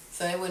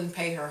 so they wouldn't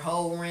pay her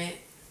whole rent,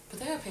 but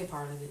they'll pay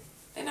part of it.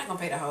 They're not gonna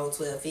pay the whole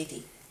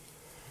 $1,250,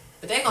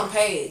 but they're gonna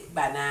pay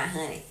about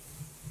 $900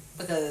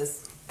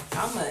 because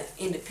I'm an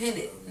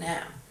independent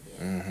now.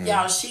 Mm-hmm.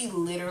 Y'all, she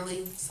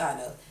literally, side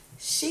note,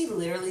 she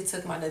literally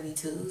took my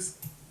W-2s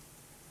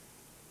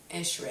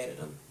and shredded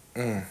them.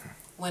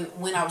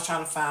 Mm-hmm. When I was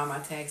trying to file my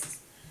taxes,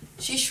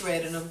 she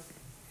shredded them.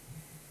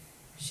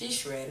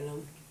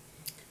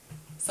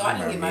 So I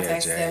didn't get my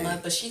taxes that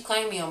month, but she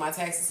claimed me on my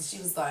taxes, and she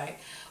was like,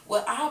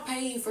 well, I'll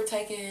pay you for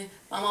taking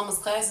my mama's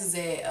classes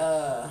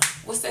at,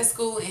 what's that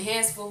school in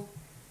Hansville?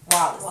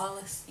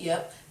 Wallace.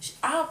 Yep.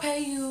 I'll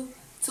pay you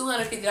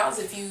 $250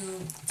 if you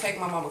take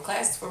my mama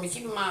classes for me.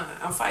 Keep in mind,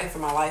 I'm fighting for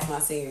my life my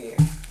senior year.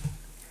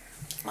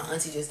 My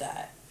auntie just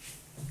died.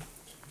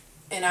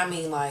 And I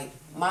mean, like,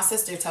 my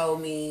sister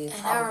told me and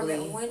probably... I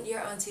remember when your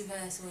auntie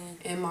passed when?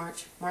 In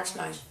March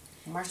 9th.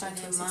 March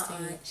 9th, 2016.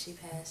 My aunt, she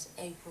passed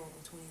April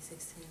of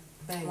 2016.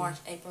 Baby.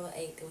 April the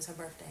 8th. It was her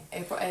birthday.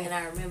 April 8th. And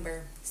I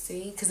remember...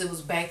 See? Because it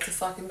was back to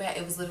fucking back.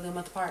 It was literally a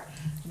month apart.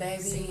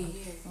 Baby,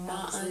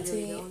 my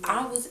auntie,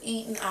 I was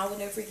eating. I would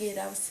never forget.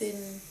 I was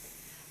sitting...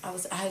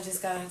 I had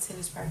just got out of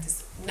tennis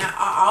practice. Now,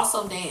 I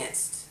also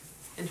danced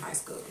in high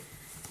school.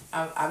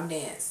 I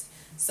danced.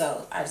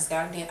 So, I just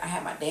got to dance. I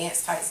had my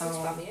dance tights on.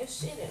 Popping your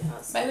shit in high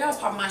school. Baby, I was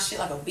popping my shit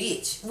like a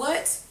bitch.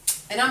 What?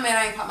 And I'm mad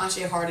I ain't popped my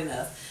shit hard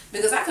enough.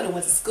 Because I could have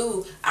went to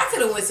school. I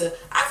could have went to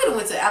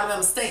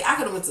Alabama State. I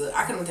could have went to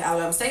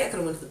Alabama State. I could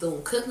have went to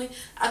Bethune-Cookman.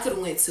 I could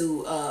have went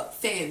to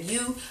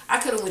FAMU. I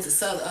could have went to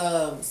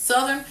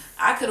Southern.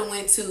 I could have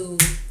went to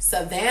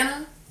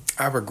Savannah.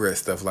 I regret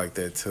stuff like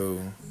that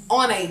too.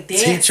 On a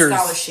dance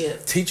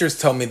scholarship. Teachers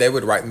told me they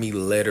would write me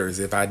letters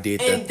if I did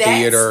the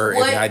theater,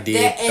 if I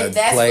did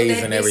the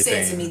plays and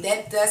everything. Said to me.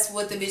 That's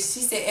what the bitch,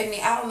 she said,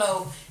 Ebony, I don't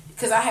know,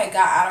 because I had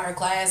got out of her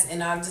class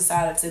and I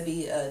decided to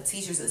be a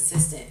teacher's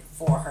assistant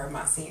for her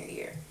my senior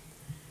year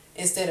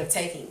instead of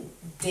taking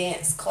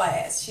dance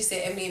class. She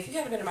said, Ebony, if you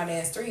had been in my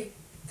dance 3,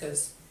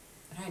 because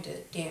I had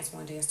to dance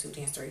 1, dance 2,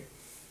 dance 3.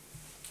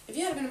 If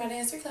you had been in my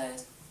dance 3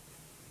 class,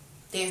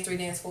 dance 3,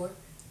 dance 4,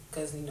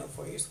 because,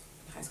 4 years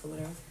high school,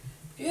 whatever.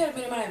 If you had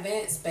been in my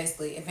advanced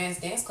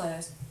dance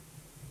class,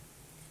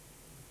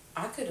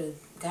 I could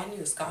have gotten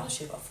you a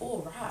scholarship, a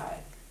full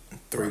ride.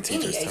 3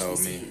 teachers told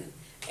me.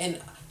 And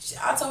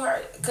I told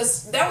her,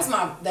 because that was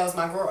my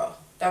girl.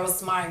 That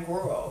was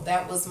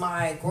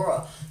my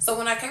girl. So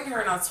when I came to her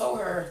and I told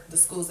her the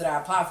schools that I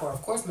applied for,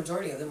 of course,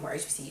 majority of them were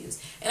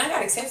HBCUs. And I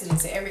got accepted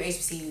into every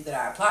HBCU that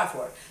I applied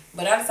for.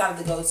 But I decided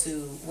to go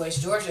to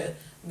West Georgia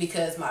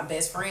because my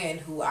best friend,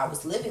 who I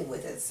was living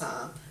with at the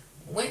time,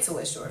 went to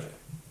West Georgia.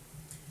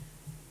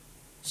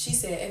 She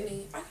said,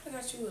 Ebony, I could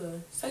have got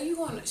you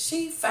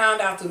she found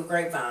out through the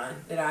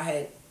grapevine that I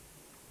had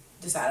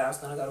decided I was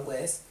going to go to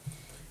West.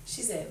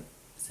 She said,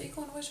 so you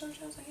going to West Georgia?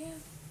 I was like, yeah.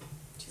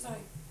 She's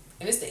like,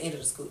 and it's the end of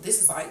the school.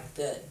 This is like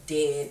the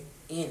dead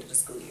end of the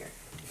school year.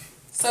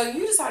 So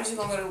you decided you're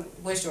going to go to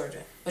West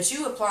Georgia. But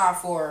you applied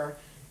for,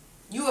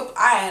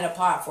 I had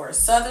applied for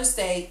Southern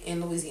State in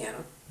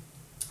Louisiana.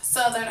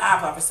 I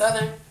applied for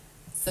Southern,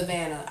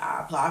 Savannah.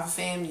 I applied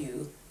for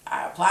FAMU.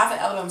 I applied for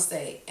Alabama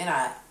State. And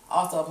I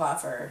also applied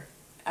for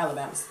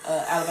Alabama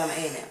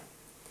A&M.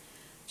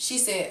 She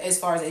said, as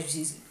far as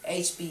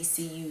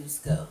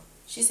HBCUs go,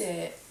 she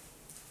said,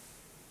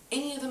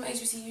 any of them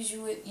HBCUs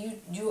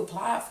you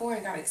applied for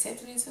and got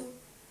accepted into,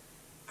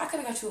 I could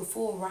have got you a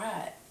full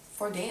ride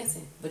for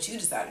dancing, but you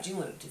decided you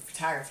wanted to do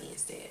photography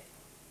instead.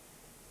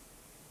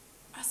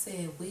 I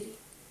said, Whitty,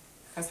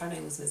 because her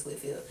name was Miss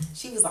Whitfield.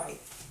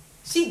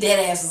 She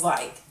dead ass was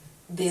like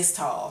this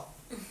tall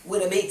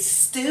with a big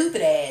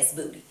stupid ass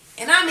booty.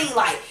 And I mean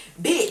like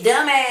big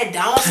dumb ass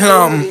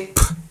donkey booty.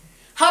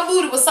 Her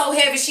booty was so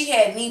heavy she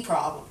had knee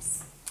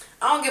problems.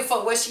 I don't give a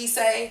fuck what she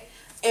say.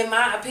 In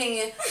my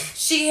opinion,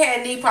 she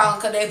had knee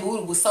problems because that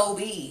booty was so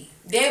big.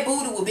 That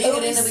booty was bigger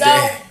than the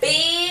so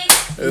big.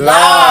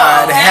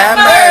 Lord have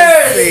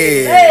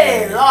mercy.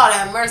 Hey, Lord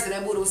have mercy.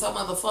 That booty was so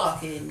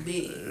motherfucking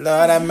big.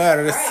 Lord have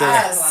mercy.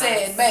 I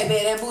said,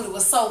 baby, that booty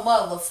was so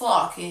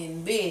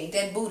motherfucking big.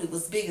 That booty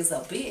was big as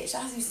a bitch.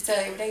 I used to tell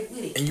every day,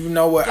 Whitty. And you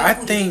know what? I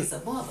think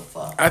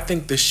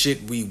the the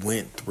shit we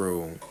went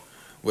through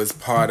was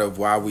part of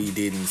why we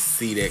didn't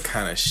see that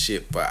kind of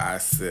shit for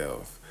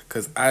ourselves.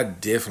 Because I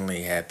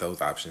definitely had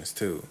those options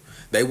too.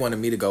 They wanted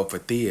me to go for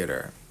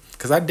theater.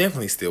 Because I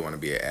definitely still want to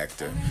be an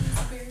actor.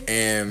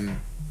 And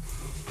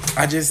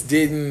I just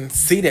didn't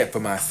see that for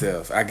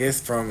myself. I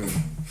guess from...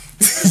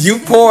 you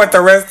poured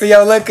the rest of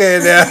your liquor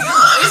in there. I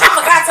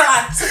forgot till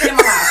I took it in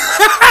my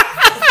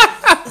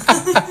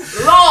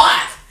mouth.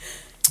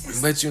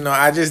 Lord! But you know,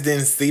 I just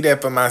didn't see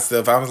that for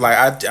myself. I was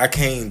like, I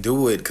can't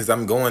do it because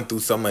I'm going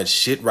through so much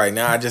shit right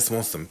now. I just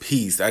want some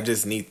peace. I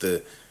just need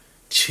to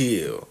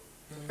chill.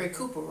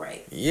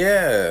 Recuperate.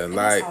 Yeah, and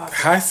like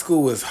high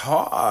school was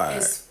hard.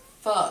 It's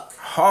fuck.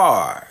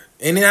 Hard.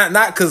 And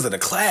not because of the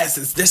class.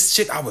 It's this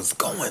shit I was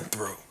going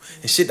through.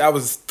 And shit I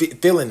was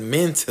feeling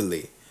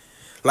mentally.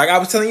 Like I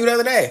was telling you the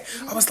other day.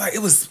 I was like, it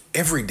was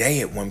every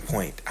day at one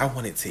point. I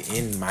wanted to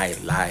end my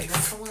life.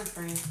 That's the one,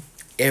 friend.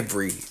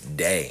 Every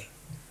day.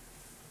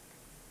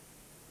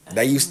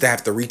 They used to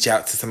have to reach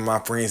out to some of my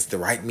friends to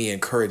write me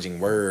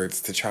encouraging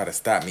words to try to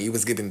stop me. He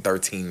was giving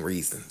 13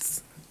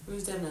 reasons. He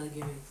was definitely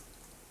giving.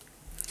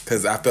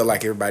 Because I felt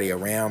like everybody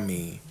around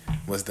me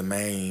was the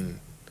main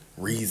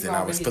reason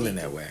I was feeling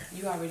addicted. That way.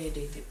 You already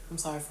addicted. I'm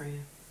sorry,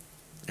 friend.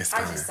 It's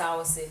I just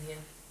always sitting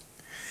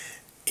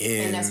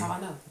here. And that's how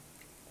I know.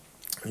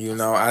 You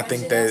know, I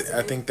think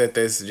that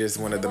that's just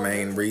one of the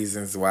main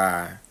reasons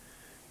why.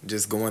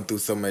 Just going through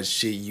so much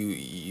shit,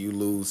 you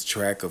lose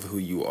track of who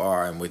you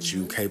are and what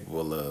you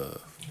capable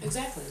of.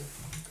 Exactly.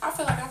 I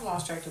feel like I've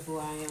lost track of who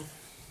I am.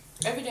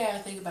 Every day I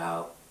think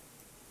about.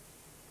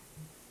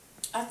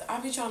 I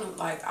be trying to,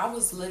 like, I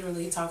was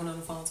literally talking on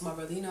the phone to my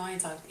brother. You know, I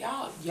ain't talking.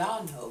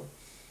 Y'all know.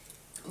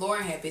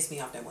 Lauren had pissed me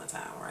off that one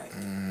time, right?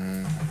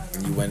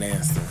 Mm-hmm. You wouldn't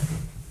answer.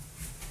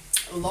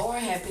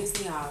 Lauren had pissed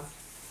me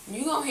off.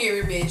 You gonna hear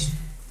it, bitch.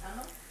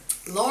 Uh-huh.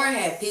 Lauren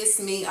had pissed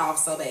me off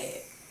so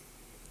bad.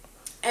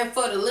 And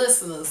for the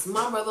listeners,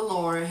 my brother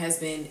Lauren has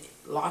been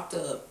locked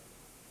up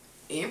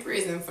in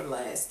prison for the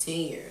last 10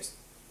 years.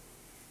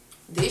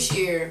 This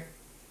year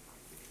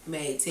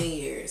made 10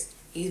 years.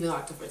 He's been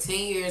locked up for 10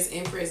 years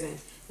in prison.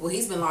 Well,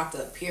 he's been locked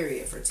up,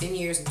 period, for 10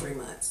 years and 3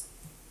 months.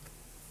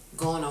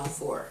 Going on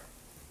 4.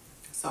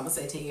 So I'm going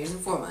to say 10 years and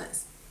 4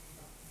 months.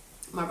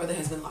 My brother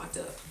has been locked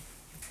up.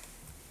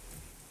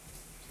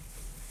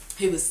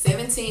 He was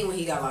 17 when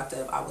he got locked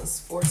up. I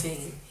was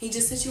 14. He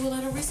just sent you a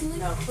letter recently?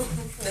 No.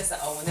 That's an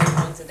old one. There's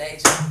one today,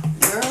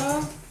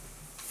 girl.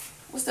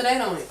 What's the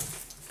date on it?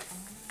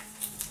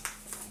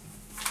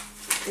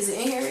 Is it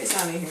in here? It's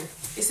not in here.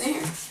 It's in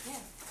here. Yeah.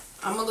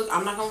 I'm gonna look.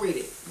 I'm not gonna read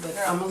it, but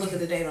I'm gonna look at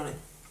the date on it.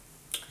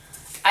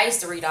 I used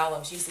to read all of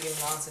them. She used to give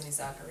them all to me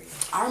so I could read them.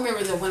 I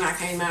remember that when I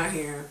came out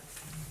here,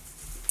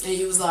 and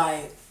you was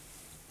like,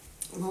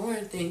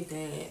 Lauren think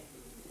that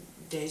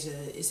Deja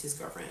is his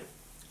girlfriend.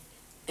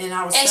 And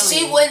I was and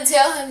she wouldn't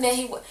tell him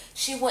that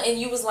she would, and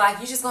you was like,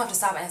 you just gonna have to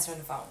stop answering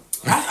the phone.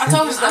 I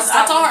told her.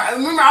 I told her. I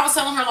remember I was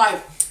telling her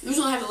like, you just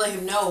gonna have to let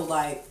him know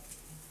like.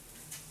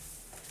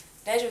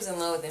 Deja was in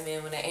love with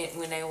them men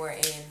when they were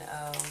in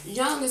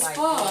young as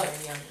fuck.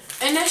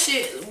 And that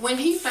shit when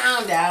he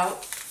found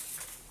out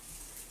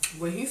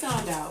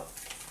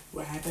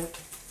what happened,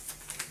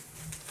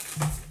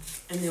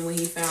 And then when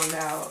he found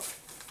out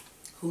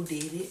who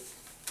did it,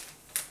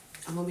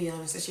 I'm gonna be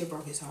honest, that shit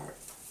broke his heart.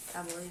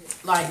 I believe it.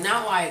 Like,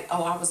 not like,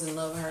 oh, I was in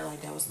love with her.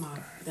 Like, that was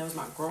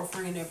my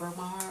girlfriend that broke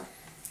my heart.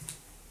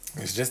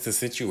 It's just a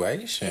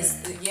situation.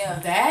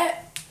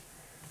 That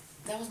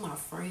was my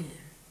friend.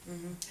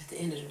 At the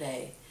end of the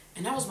day,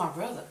 and that was my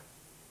brother.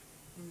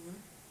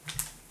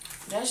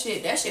 That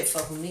shit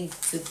fuck with me.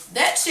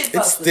 That shit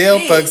fucks with me. It still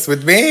fucks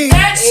with me.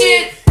 That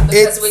shit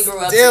because we grew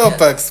up still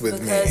together. Fucks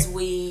with because me.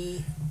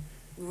 we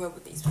grew up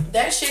with these people.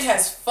 That shit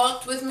has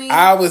fucked with me.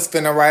 I was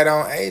finna write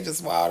on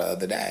Ages Wild the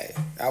other day.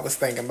 I was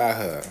thinking about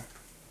her.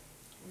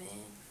 Man,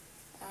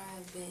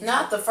 I've been.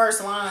 Not the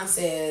first line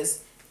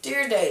says,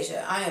 "Dear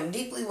Deja, I am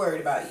deeply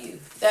worried about you."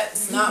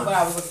 That's not what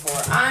I was looking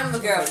for. I'm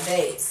looking for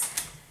dates.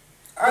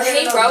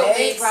 He wrote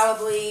me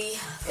probably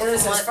a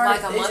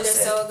month or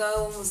so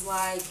ago and was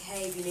like,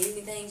 "Hey, if you need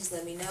anything, just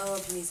let me know.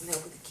 If you need some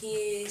help with the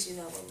kids, you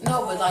know."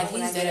 No, but like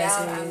he's dead ass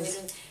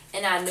serious.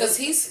 And I knew because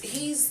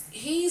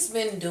he's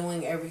been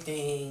doing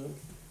everything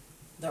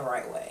the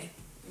right way.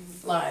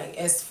 Like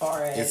as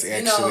far as it's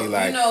actually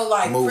like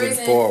moving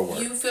prison, forward.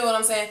 You feel what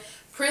I'm saying?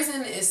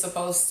 Prison is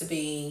supposed to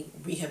be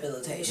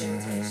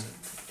rehabilitation.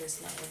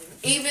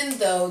 Even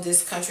though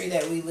this country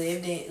that we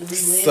live in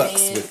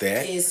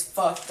is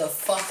fucked the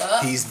fuck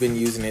up. He's been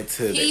using it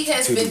to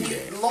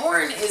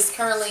Lauren is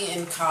currently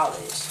in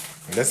college.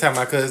 That's how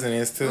my cousin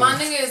is too. My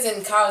nigga is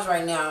in college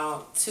right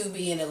now to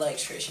be an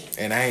electrician.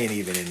 And I ain't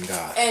even in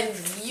God. And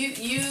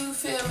you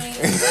feel me?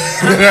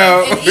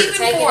 No. And even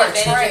taking for a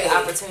advantage trade, of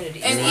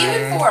opportunities. And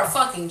even for a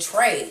fucking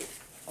trade.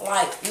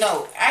 Like,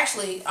 no,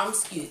 actually,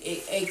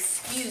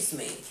 excuse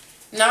me.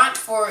 Not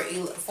for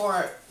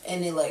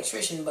an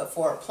electrician, but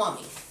for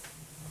plumbing.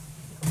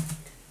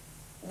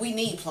 We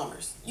need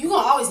plumbers. You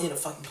gonna always need a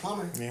fucking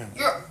plumber. Yeah.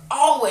 You're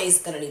always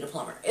gonna need a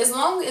plumber. As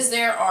long as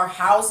there are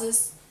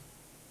houses,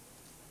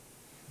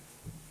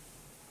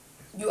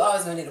 you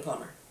always gonna need a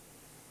plumber.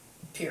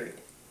 Period.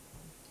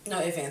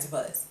 No ifs, ands, or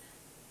buts.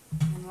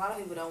 And a lot of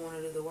people don't want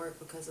to do the work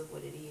because of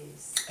what it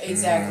is.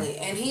 Exactly.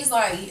 And he's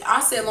like,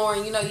 I said,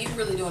 Lauren, you know, you're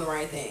really doing the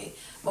right thing.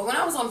 But when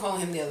I was on the phone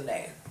with him the other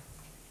day,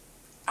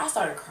 I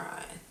started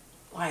crying.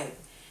 Like,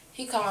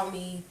 he called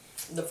me.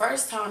 The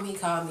first time he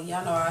called me,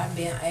 y'all know I've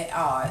been at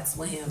odds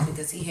with him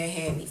because he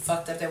had me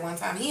fucked up that one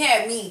time. He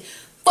had me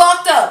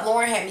fucked up.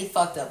 Lauren had me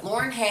fucked up.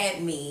 Lauren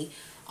had me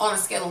on a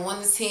scale of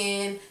 1 to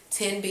 10,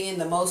 10 being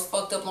the most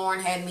fucked up. Lauren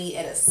had me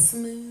at a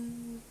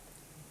smooth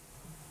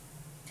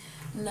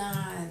 9.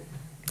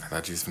 I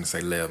thought you was going to say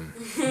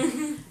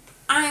 11.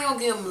 I ain't gonna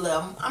give him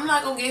 11. I'm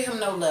not gonna give him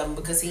no 11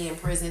 because he in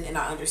prison, and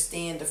I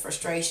understand the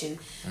frustration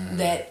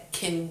that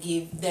can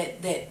give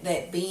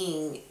that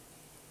being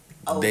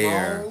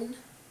alone,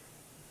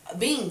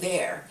 being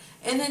there,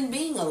 and then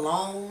being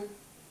alone.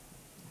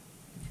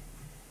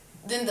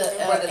 Then the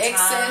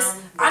excess.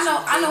 I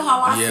know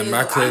how I feel. Yeah,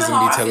 my cousin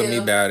be telling me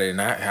about it,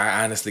 and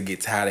I honestly get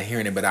tired of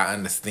hearing it, but I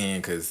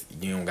understand because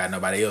you don't got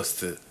nobody else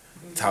to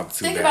talk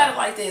to. Think about it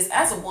like this: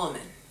 as a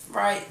woman,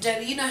 right,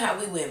 Jada? You know how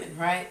we women,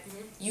 right?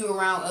 You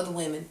around other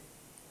women.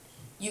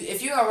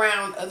 If you're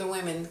around other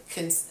women,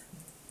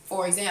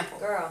 for example,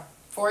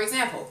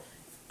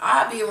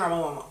 I be around my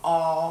mama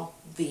all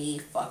the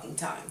fucking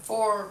time.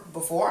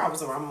 Before I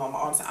was around my mama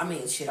all the time. I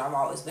mean, shit, I've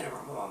always been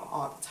around my mama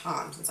all the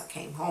time since I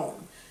came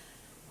home.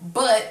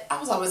 But I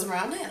was always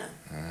around Nana.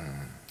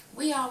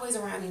 We always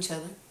around each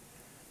other.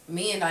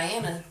 Me and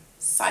Diana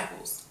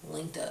cycles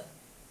linked up,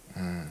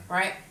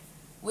 right?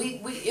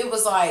 It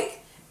was like.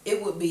 It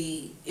would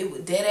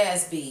dead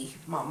ass be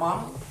my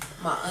mama,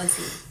 my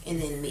auntie, and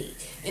then me.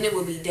 And it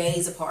would be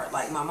days apart.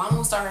 Like my mama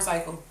would start her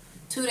cycle.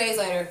 2 days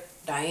later,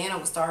 Diana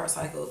would start her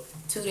cycle.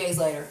 2 days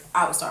later,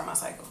 I would start my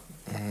cycle.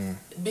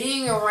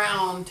 Being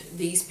around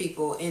these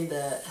people in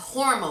the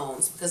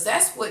hormones, because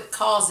that's what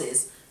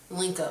causes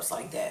link ups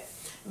like that.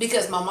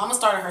 Because my mama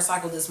started her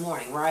cycle this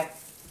morning, right?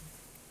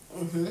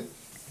 And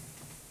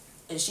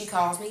she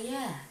calls me,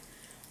 yeah.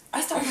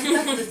 I started my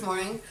cycle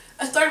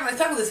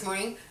this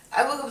morning.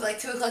 I woke up at like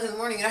 2 o'clock in the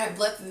morning and I had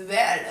blood through the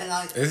bed and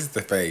like. This is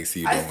the face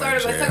you. I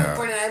started my second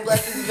morning and I had blood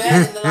through the bed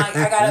and then like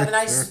I got up and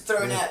I just threw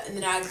up and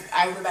then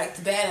I went back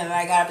to bed and then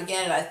I got up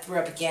again and I threw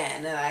up again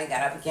and then I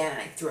got up again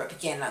and I threw up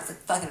again and I was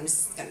like, fuck it, I'm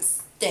just gonna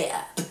stay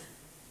up. And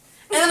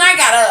then I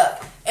got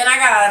up and I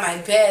got out of my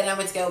bed and I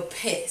went to go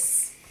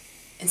piss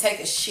and take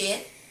a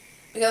shit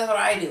because that's what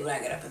I do when I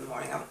get up in the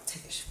morning.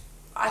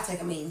 I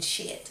take a mean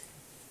shit.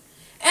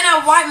 And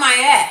I wipe my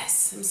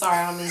ass. I'm sorry,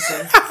 I don't mean to.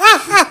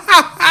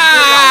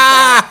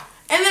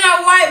 And then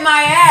I wipe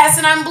my ass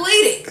and I'm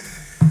bleeding.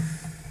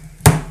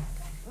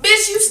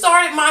 Bitch, you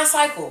started my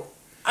cycle.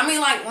 I mean,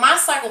 like, my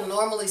cycle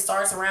normally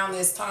starts around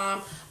this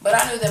time, but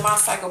I knew that my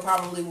cycle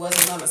probably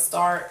wasn't going to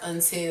start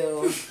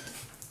until...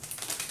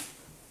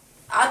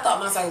 I thought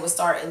my cycle would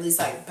start at least,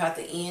 like, about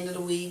the end of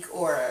the week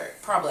or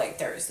probably, like,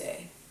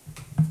 Thursday.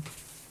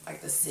 Like,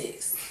 the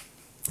 6th.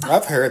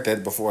 I've heard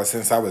that before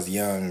since I was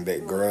young,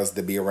 that girls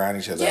to be around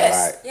each other a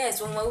lot.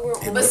 Yes, when we were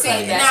but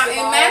see, now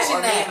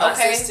imagine that. My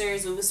okay,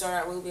 sisters, we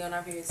would be on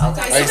our periods.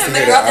 Okay, so the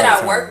girl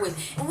that I work with,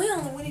 and we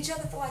only with each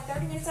other for like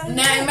 30 minutes.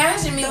 Now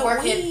imagine me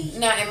working.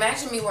 Now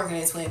imagine me working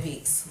at Twin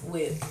Peaks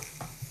with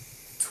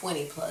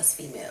 20 plus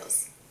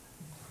females.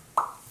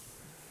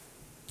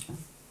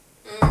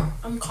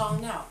 I'm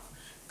calling out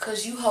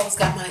because you hoes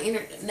got my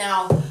energy.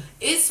 Now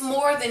it's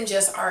more than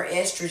just our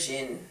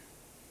estrogen,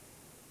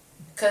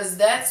 because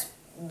that's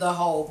the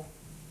whole.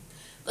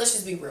 Let's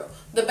just be real.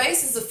 The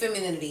basis of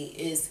femininity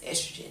is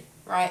estrogen,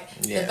 right?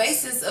 Yes. The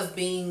basis of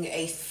being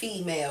a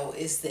female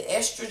is the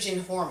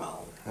estrogen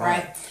hormone,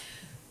 right?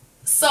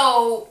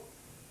 So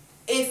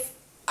if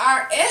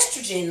our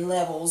estrogen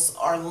levels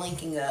are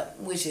linking up,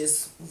 which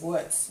is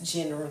what's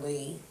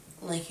generally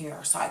linking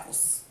our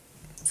cycles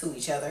to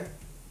each other,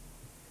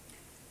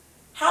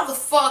 how the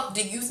fuck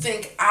do you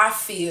think I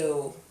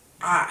feel?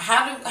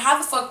 How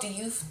the fuck do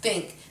you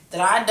think that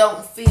I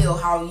don't feel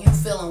how you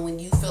feeling when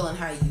you feeling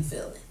how you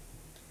feeling?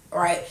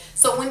 Right?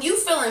 So when you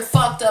feeling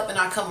fucked up and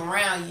I come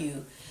around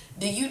you,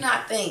 do you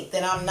not think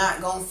that I'm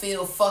not gonna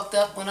feel fucked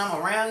up when I'm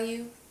around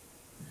you?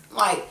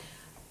 Like,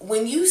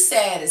 when you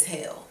sad as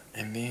hell.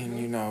 And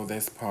then,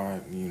 that's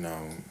part,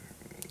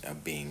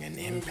 of being an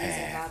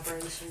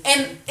empath.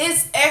 And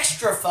it's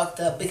extra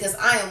fucked up because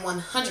I am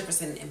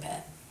 100% an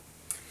empath.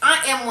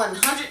 I am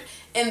 100,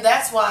 and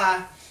that's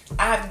why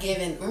I have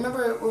given,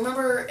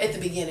 remember at the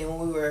beginning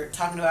when we were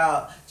talking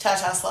about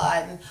cha-cha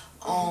sliding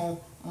on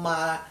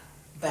my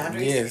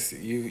boundaries? Yes,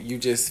 you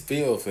just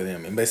feel for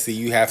them. But see,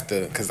 you have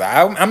to, because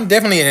I'm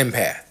definitely an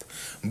empath,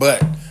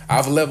 but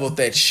I've leveled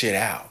that shit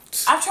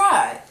out. I've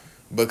tried.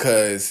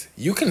 Because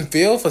you can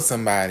feel for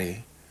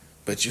somebody,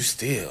 but you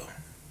still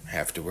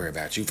have to worry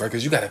about you first,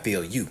 because you got to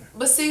feel you.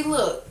 But see,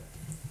 look,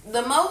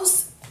 the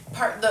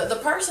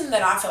person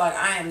that I feel like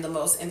I am the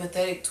most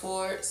empathetic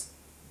towards,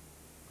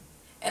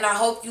 and I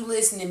hope you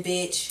listening,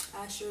 bitch.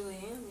 I surely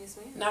am, yes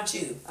ma'am. Not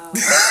you. Oh.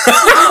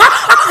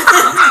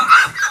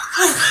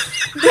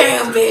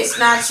 Damn, bitch,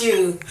 not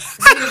you.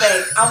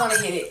 Babe, I want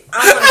to hit it.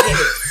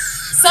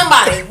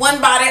 Somebody,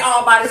 one body,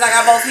 all bodies. I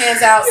got both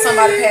hands out.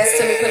 Somebody pass it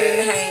to me, put it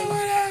in the hand.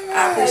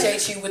 I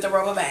appreciate you with the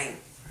rubber band.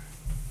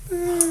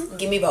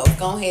 Give me both.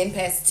 Go ahead and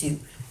pass it to you,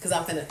 because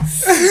I'm finna.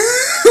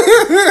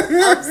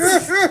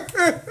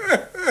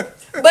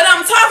 But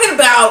I'm talking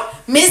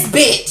about Miss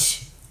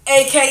Bitch,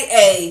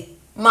 a.k.a.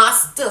 my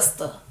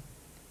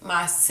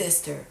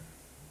sister,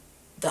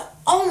 the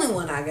only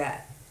one I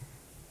got.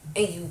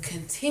 And you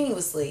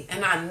continuously,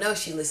 and I know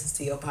she listens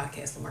to your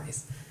podcast,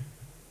 Lamarcus.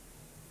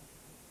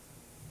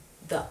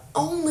 The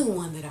only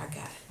one that I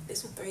got.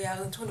 This was 3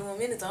 hours and 21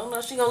 minutes. I don't know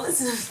if she gonna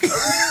listen. Bitch,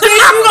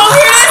 you gonna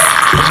hear this?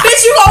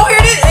 Bitch, you gonna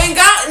hear this? And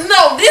God,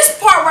 no, this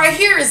part right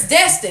here is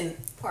destined.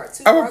 Part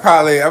 2. I would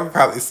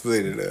probably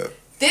split it up.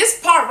 This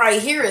part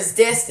right here is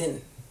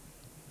destined.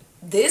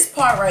 This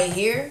part right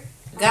here,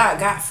 God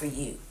got for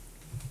you.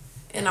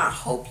 And I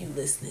hope you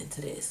listening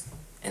to this.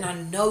 And I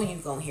know you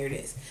gonna hear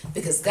this.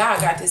 Because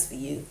God got this for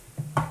you.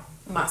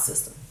 My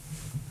sister.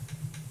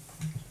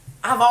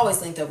 I've always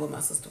linked up with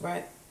my sister,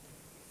 right?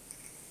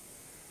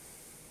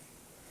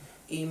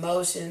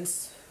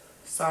 Emotions,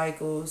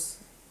 cycles.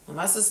 When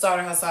my sister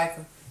started her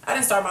cycle, I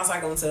didn't start my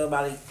cycle until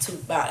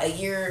about a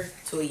year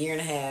to a year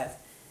and a half.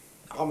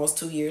 Almost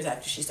 2 years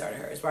after she started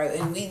hers, right?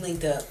 And we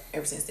linked up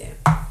ever since then.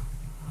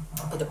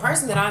 But the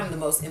person that I'm the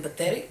most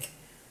empathetic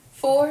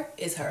for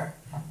is her.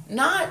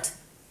 Not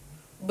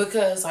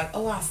because, like,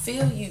 oh, I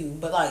feel you.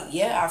 But, like,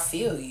 yeah, I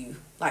feel you.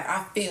 Like,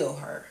 I feel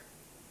her.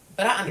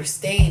 But I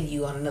understand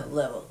you on another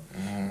level.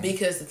 Mm-hmm.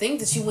 Because the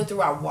things that you went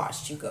through, I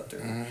watched you go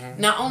through.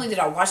 Mm-hmm. Not only did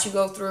I watch you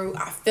go through,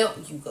 I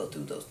felt you go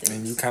through those things.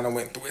 And you kind of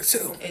went through it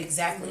too.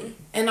 Exactly.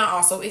 Mm-hmm. And I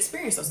also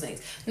experienced those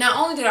things. Not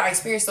only did I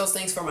experience those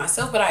things for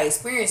myself, but I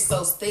experienced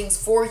those things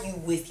for you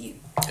with you.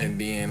 And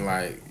then,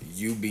 like,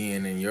 you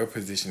being in your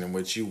position and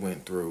what you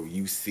went through,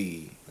 you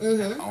see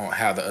on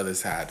how the other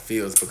side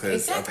feels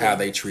because of how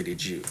they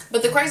treated you.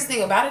 But the crazy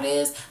thing about it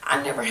is,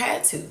 I never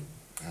had to.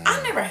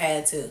 I never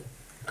had to.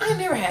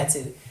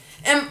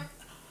 And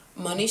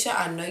Monisha,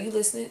 I know you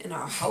listening, and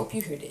I hope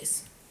you hear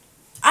this.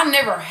 I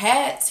never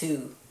had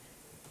to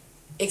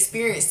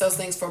experience those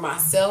things for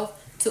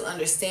myself to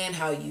understand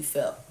how you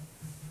felt.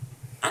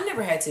 I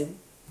never had to.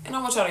 And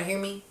I want y'all to hear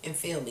me and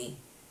feel me.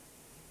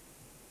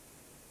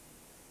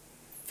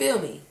 Feel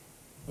me.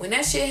 When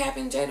that shit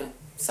happened, Jada,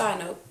 side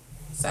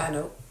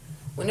note,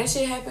 when that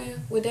shit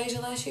happened with Deja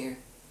last year,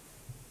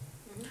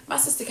 my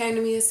sister came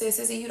to me and said,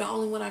 Sissy, you the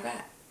only one I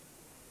got.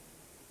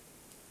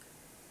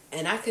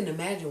 And I couldn't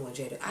imagine what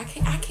Jada, I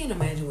can't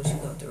imagine what you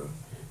go through.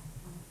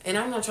 And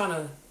I'm not trying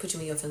to put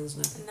you in your feelings or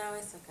nothing. No,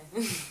 it's okay.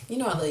 You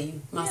know I love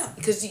you.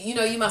 Because you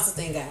know you my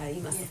sister and God.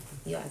 You my sister.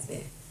 You always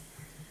been.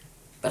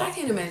 But I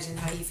can't imagine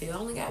how you feel. I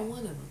only got one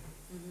of them.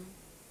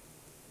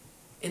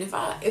 And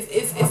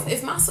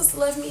if my sister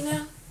left me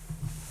now,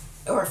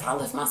 or if I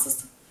left my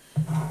sister,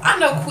 I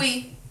know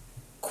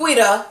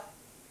Quita,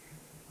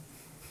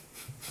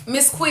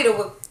 Miss Quita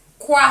would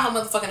cry her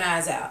motherfucking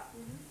eyes out.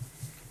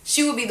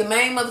 She would be the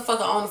main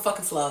motherfucker on the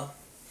fucking floor.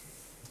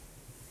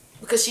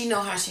 because she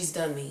know how she's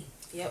done me.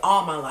 Yep.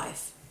 All my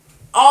life.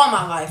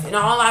 And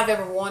all I've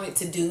ever wanted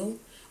to do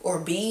or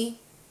be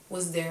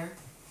was there.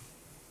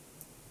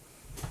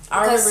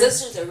 Because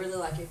sisters are really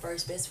like your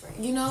first best friend.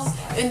 You know,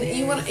 and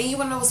you want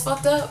to know what's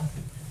fucked up?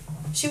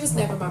 She was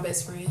never my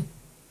best friend.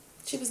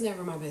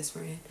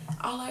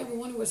 All I ever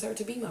wanted was her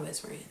to be my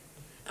best friend.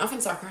 I'm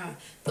finna start crying.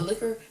 The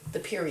liquor, the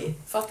period.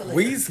 Fuck the liquor.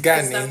 We've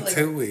gotten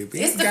into it.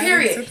 It's the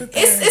period.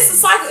 It's a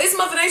cycle. It's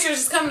Mother Nature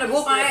just coming to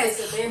whoop my ass.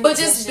 But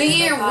just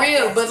being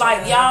real. But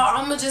like, y'all,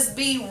 I'ma just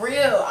be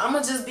real.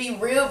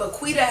 But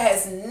Quita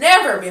has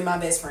never been my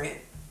best friend.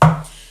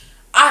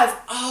 I've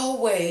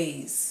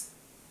always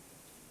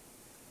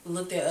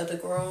looked at other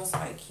girls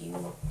like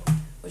you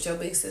with your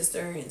big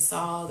sister and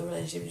saw the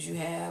relationships you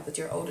have with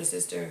your older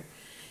sister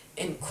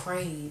and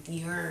craved,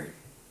 yearned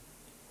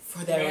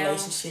for that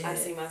relationship. I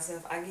see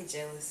myself. I get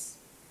jealous.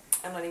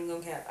 I'm not even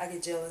gonna cap. I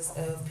get jealous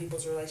of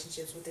people's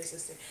relationships with their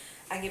sister.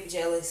 I get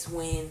jealous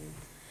when,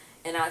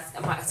 and I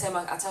told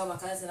my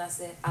cousin, I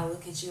said, I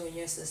look at you and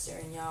your sister,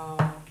 and y'all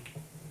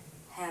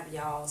have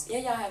y'all's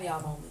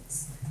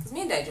moments. Cause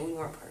me and Deja, we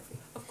weren't perfect,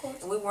 of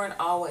course, and we weren't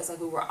always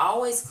we were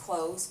always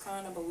close,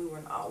 kind of, but we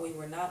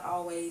were not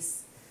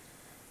always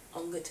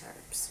on good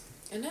terms.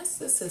 And that's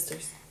the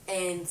sisters.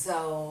 And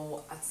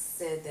so I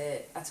said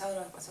that I told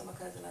my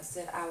cousin, I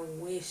said, I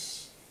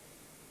wish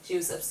she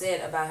was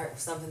upset about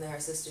something that her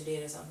sister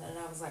did or something. And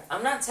I was like,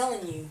 I'm not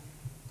telling you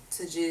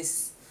to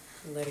just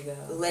let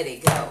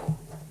it go,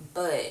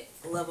 but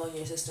love on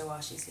your sister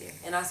while she's here.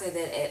 And I said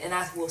that, and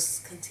I will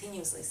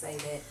continuously say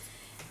that.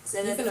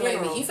 You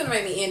finna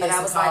make me end this. But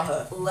I was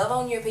like, love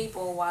on your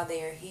people while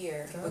they're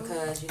here,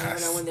 because you never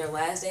know when their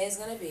last day is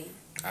gonna be.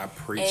 I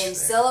appreciate and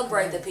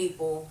celebrate the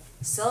people.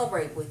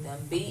 Celebrate with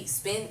them.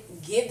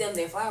 Give them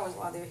their flowers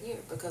while they're here,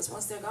 because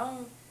once they're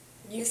gone,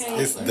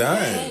 it's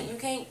done. You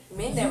can't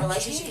mend that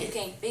relationship. You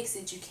can't fix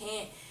it. You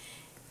can't.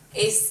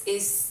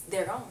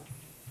 They're gone.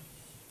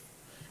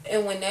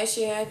 And when that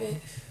shit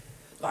happened,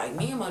 like,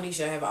 me and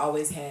Monisha have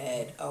always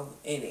had an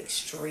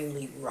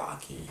extremely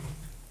rocky.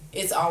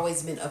 It's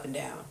always been up and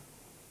down.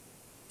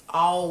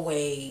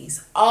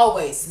 Always.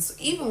 Since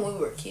even when we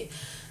were kids,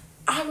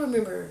 I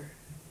remember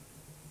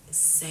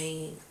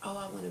saying, "Oh,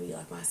 I want to be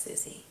like my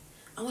sissy.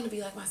 I want to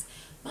be like my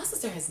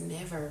sister." Has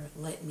never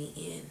let me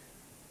in.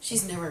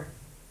 She's never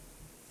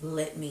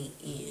let me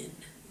in.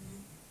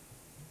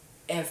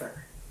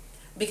 Ever.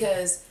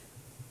 Because,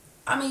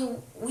 I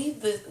mean, we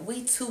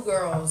 2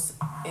 girls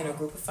in a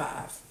group of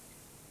 5.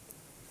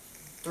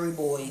 3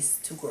 boys,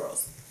 2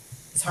 girls.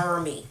 It's her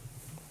or me.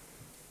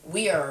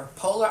 We are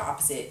polar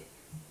opposite.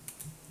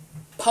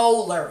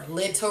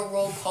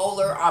 Literal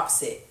polar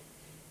opposite.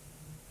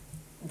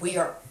 We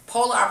are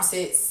polar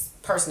opposites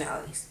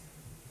personalities.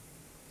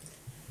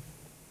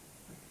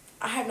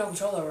 I have no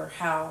control over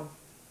how,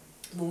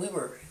 when we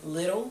were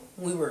little,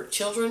 when we were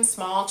children,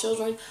 small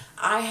children,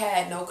 I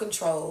had no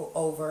control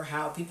over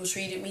how people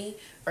treated me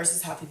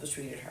versus how people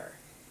treated her.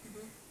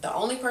 Mm-hmm. The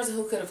only person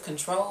who could have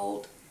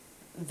controlled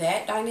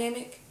that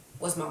dynamic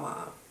was my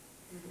mom.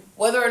 Mm-hmm.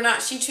 Whether or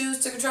not she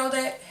chooses to control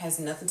that has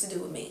nothing to do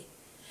with me.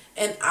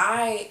 And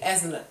I,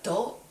 as an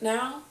adult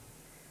now,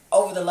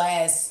 over the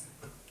last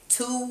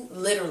 2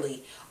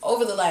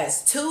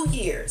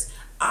 years,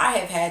 I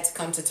have had to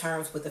come to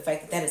terms with the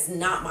fact that is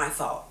not my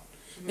fault.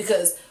 Mm-hmm.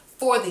 Because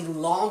for the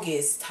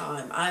longest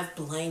time, I've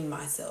blamed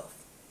myself.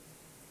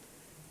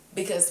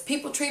 Because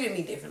people treated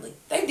me differently.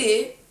 They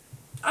did.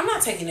 I'm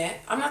not taking that.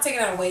 I'm not taking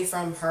that away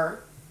from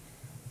her.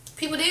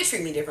 People did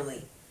treat me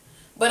differently.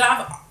 But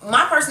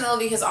my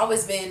personality has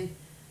always been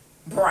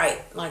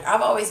bright. Like,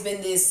 I've always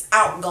been this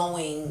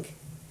outgoing,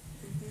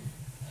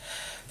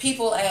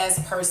 people as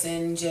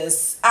person,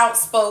 just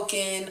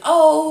outspoken,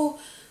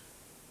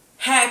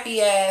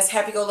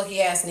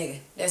 happy-go-lucky ass nigga.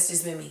 That's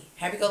just been me.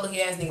 Happy-go-lucky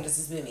ass nigga, that's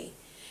just been me.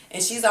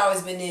 And she's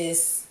always been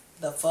this,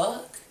 the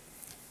fuck?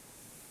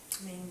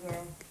 Mean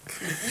girl.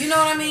 You know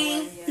what I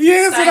mean?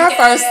 Yes, when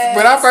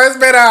I first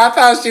met her, I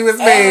thought she was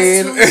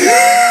mean.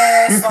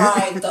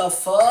 Like, the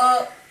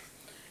fuck?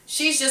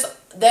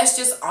 That's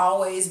just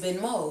always been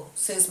Mo,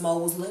 since Mo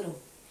was little.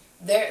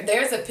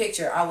 There's a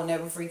picture I will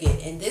never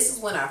forget, and this is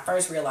when I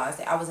first realized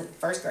that I was in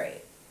 1st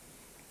grade.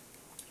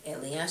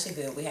 At Leon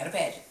Sheffield, we had a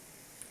pageant,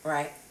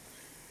 right?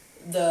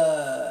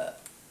 The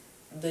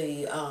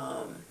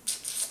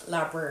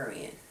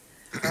librarian,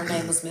 her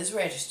name was Miss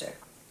Register.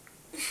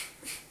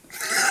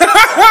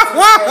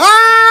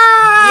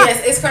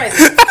 Yes, it's crazy.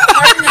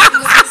 Her name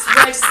was Miss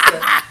Register.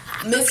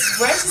 Miss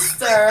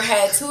Register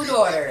had 2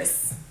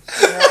 daughters.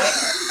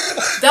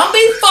 Right? Don't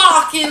be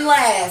fucking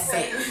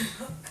laughing.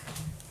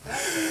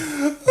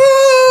 Listen,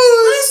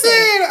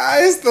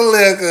 it's the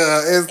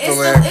liquor. It's the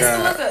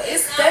liquor.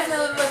 It's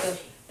definitely liquor.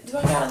 Do I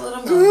got a little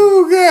more?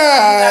 Oh,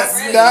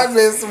 God. Not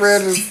Miss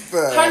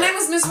Register. Her name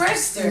was Miss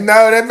Register.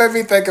 No, that made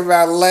me think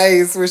about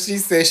Lace, where she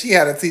said she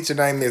had a teacher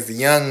named Miss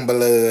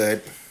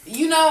Youngblood.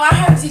 You know, I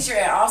had a teacher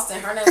at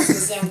Austin. Her name was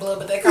Miss Youngblood,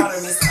 but they called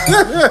her Miss.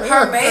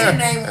 Her maiden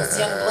name was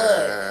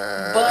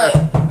Youngblood, but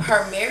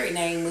her married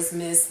name was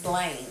Miss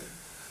Blaine.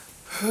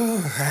 I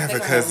have a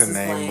cousin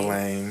named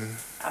Blaine.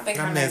 I think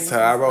I miss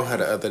her. I wrote her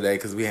the other day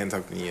because we hadn't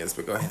talked in years.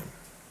 But go ahead.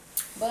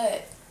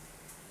 But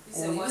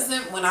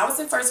when I was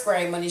in first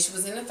grade, Monisha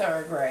was in the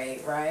third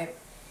grade, right?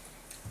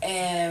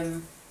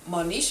 And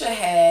Monisha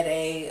had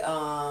a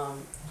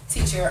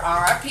teacher,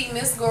 R.I.P.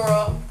 Miss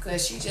Girl,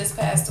 because she just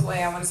passed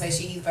away. I want to say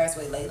she either passed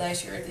away late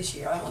last year or this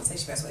year. I want to say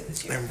she passed away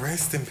this year. And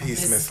rest in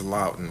peace, Miss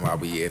Lawton, while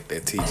we at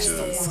that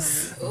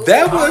teacher's. Ooh,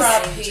 that was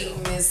R.I.P.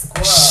 Miss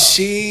Girl.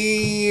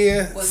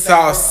 She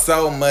saw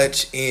so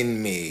much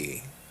in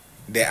me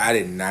that I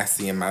did not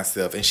see in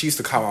myself. And she used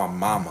to call my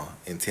mama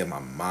and tell my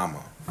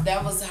mama.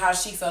 That was how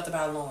she felt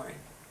about Lauren.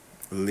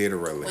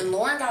 Literally. When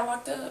Lauren got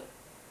locked up,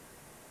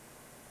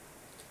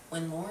 I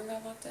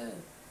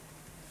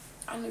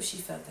knew she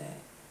felt that.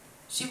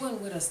 She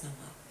wasn't with us no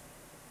more.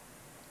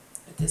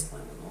 At this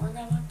point, when Lauren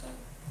got locked up.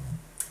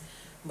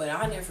 But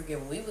I'll never forget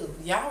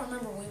y'all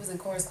remember when we was in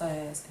chorus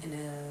class in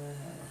the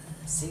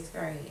 6th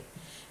grade.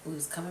 We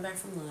was coming back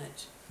from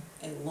lunch.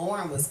 And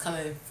Lauren was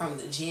coming from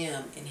the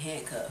gym in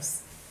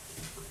handcuffs.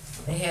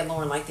 They had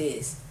Lauren like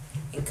this,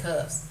 in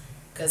cuffs.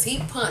 Because he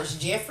punched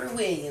Jeffrey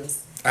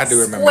Williams. I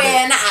do remember square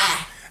that. in the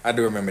eye. I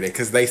do remember that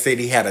because they said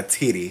he had a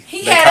titty.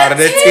 They called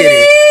it a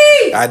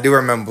titty. I do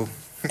remember.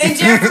 And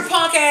Jeffrey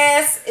punk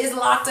ass is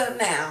locked up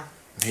now.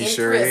 He in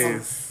sure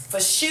prison is. For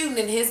shooting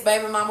in his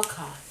baby mama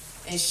car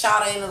and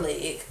shot her in the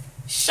leg.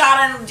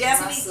 Shot her in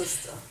My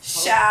sister.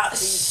 Shot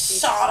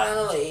her in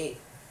the leg.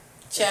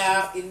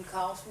 Child. Getting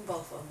calls from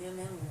both of him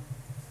and Lauren.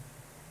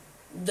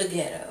 The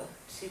ghetto.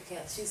 She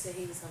said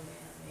he was gonna be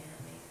a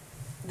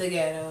man. The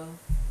ghetto.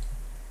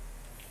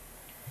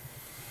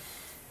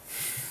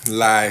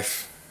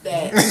 Life.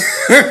 That.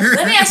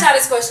 Let me ask y'all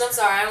this question. I'm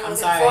sorry. I don't want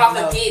to before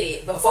I forget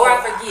it. Before I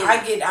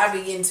forget it. I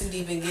be getting too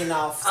deep and getting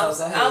off. So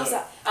go ahead. I'm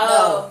sorry.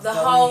 No, the go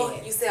whole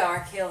ahead. you said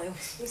R. Kelly.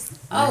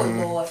 Oh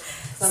Lord.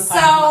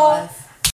 So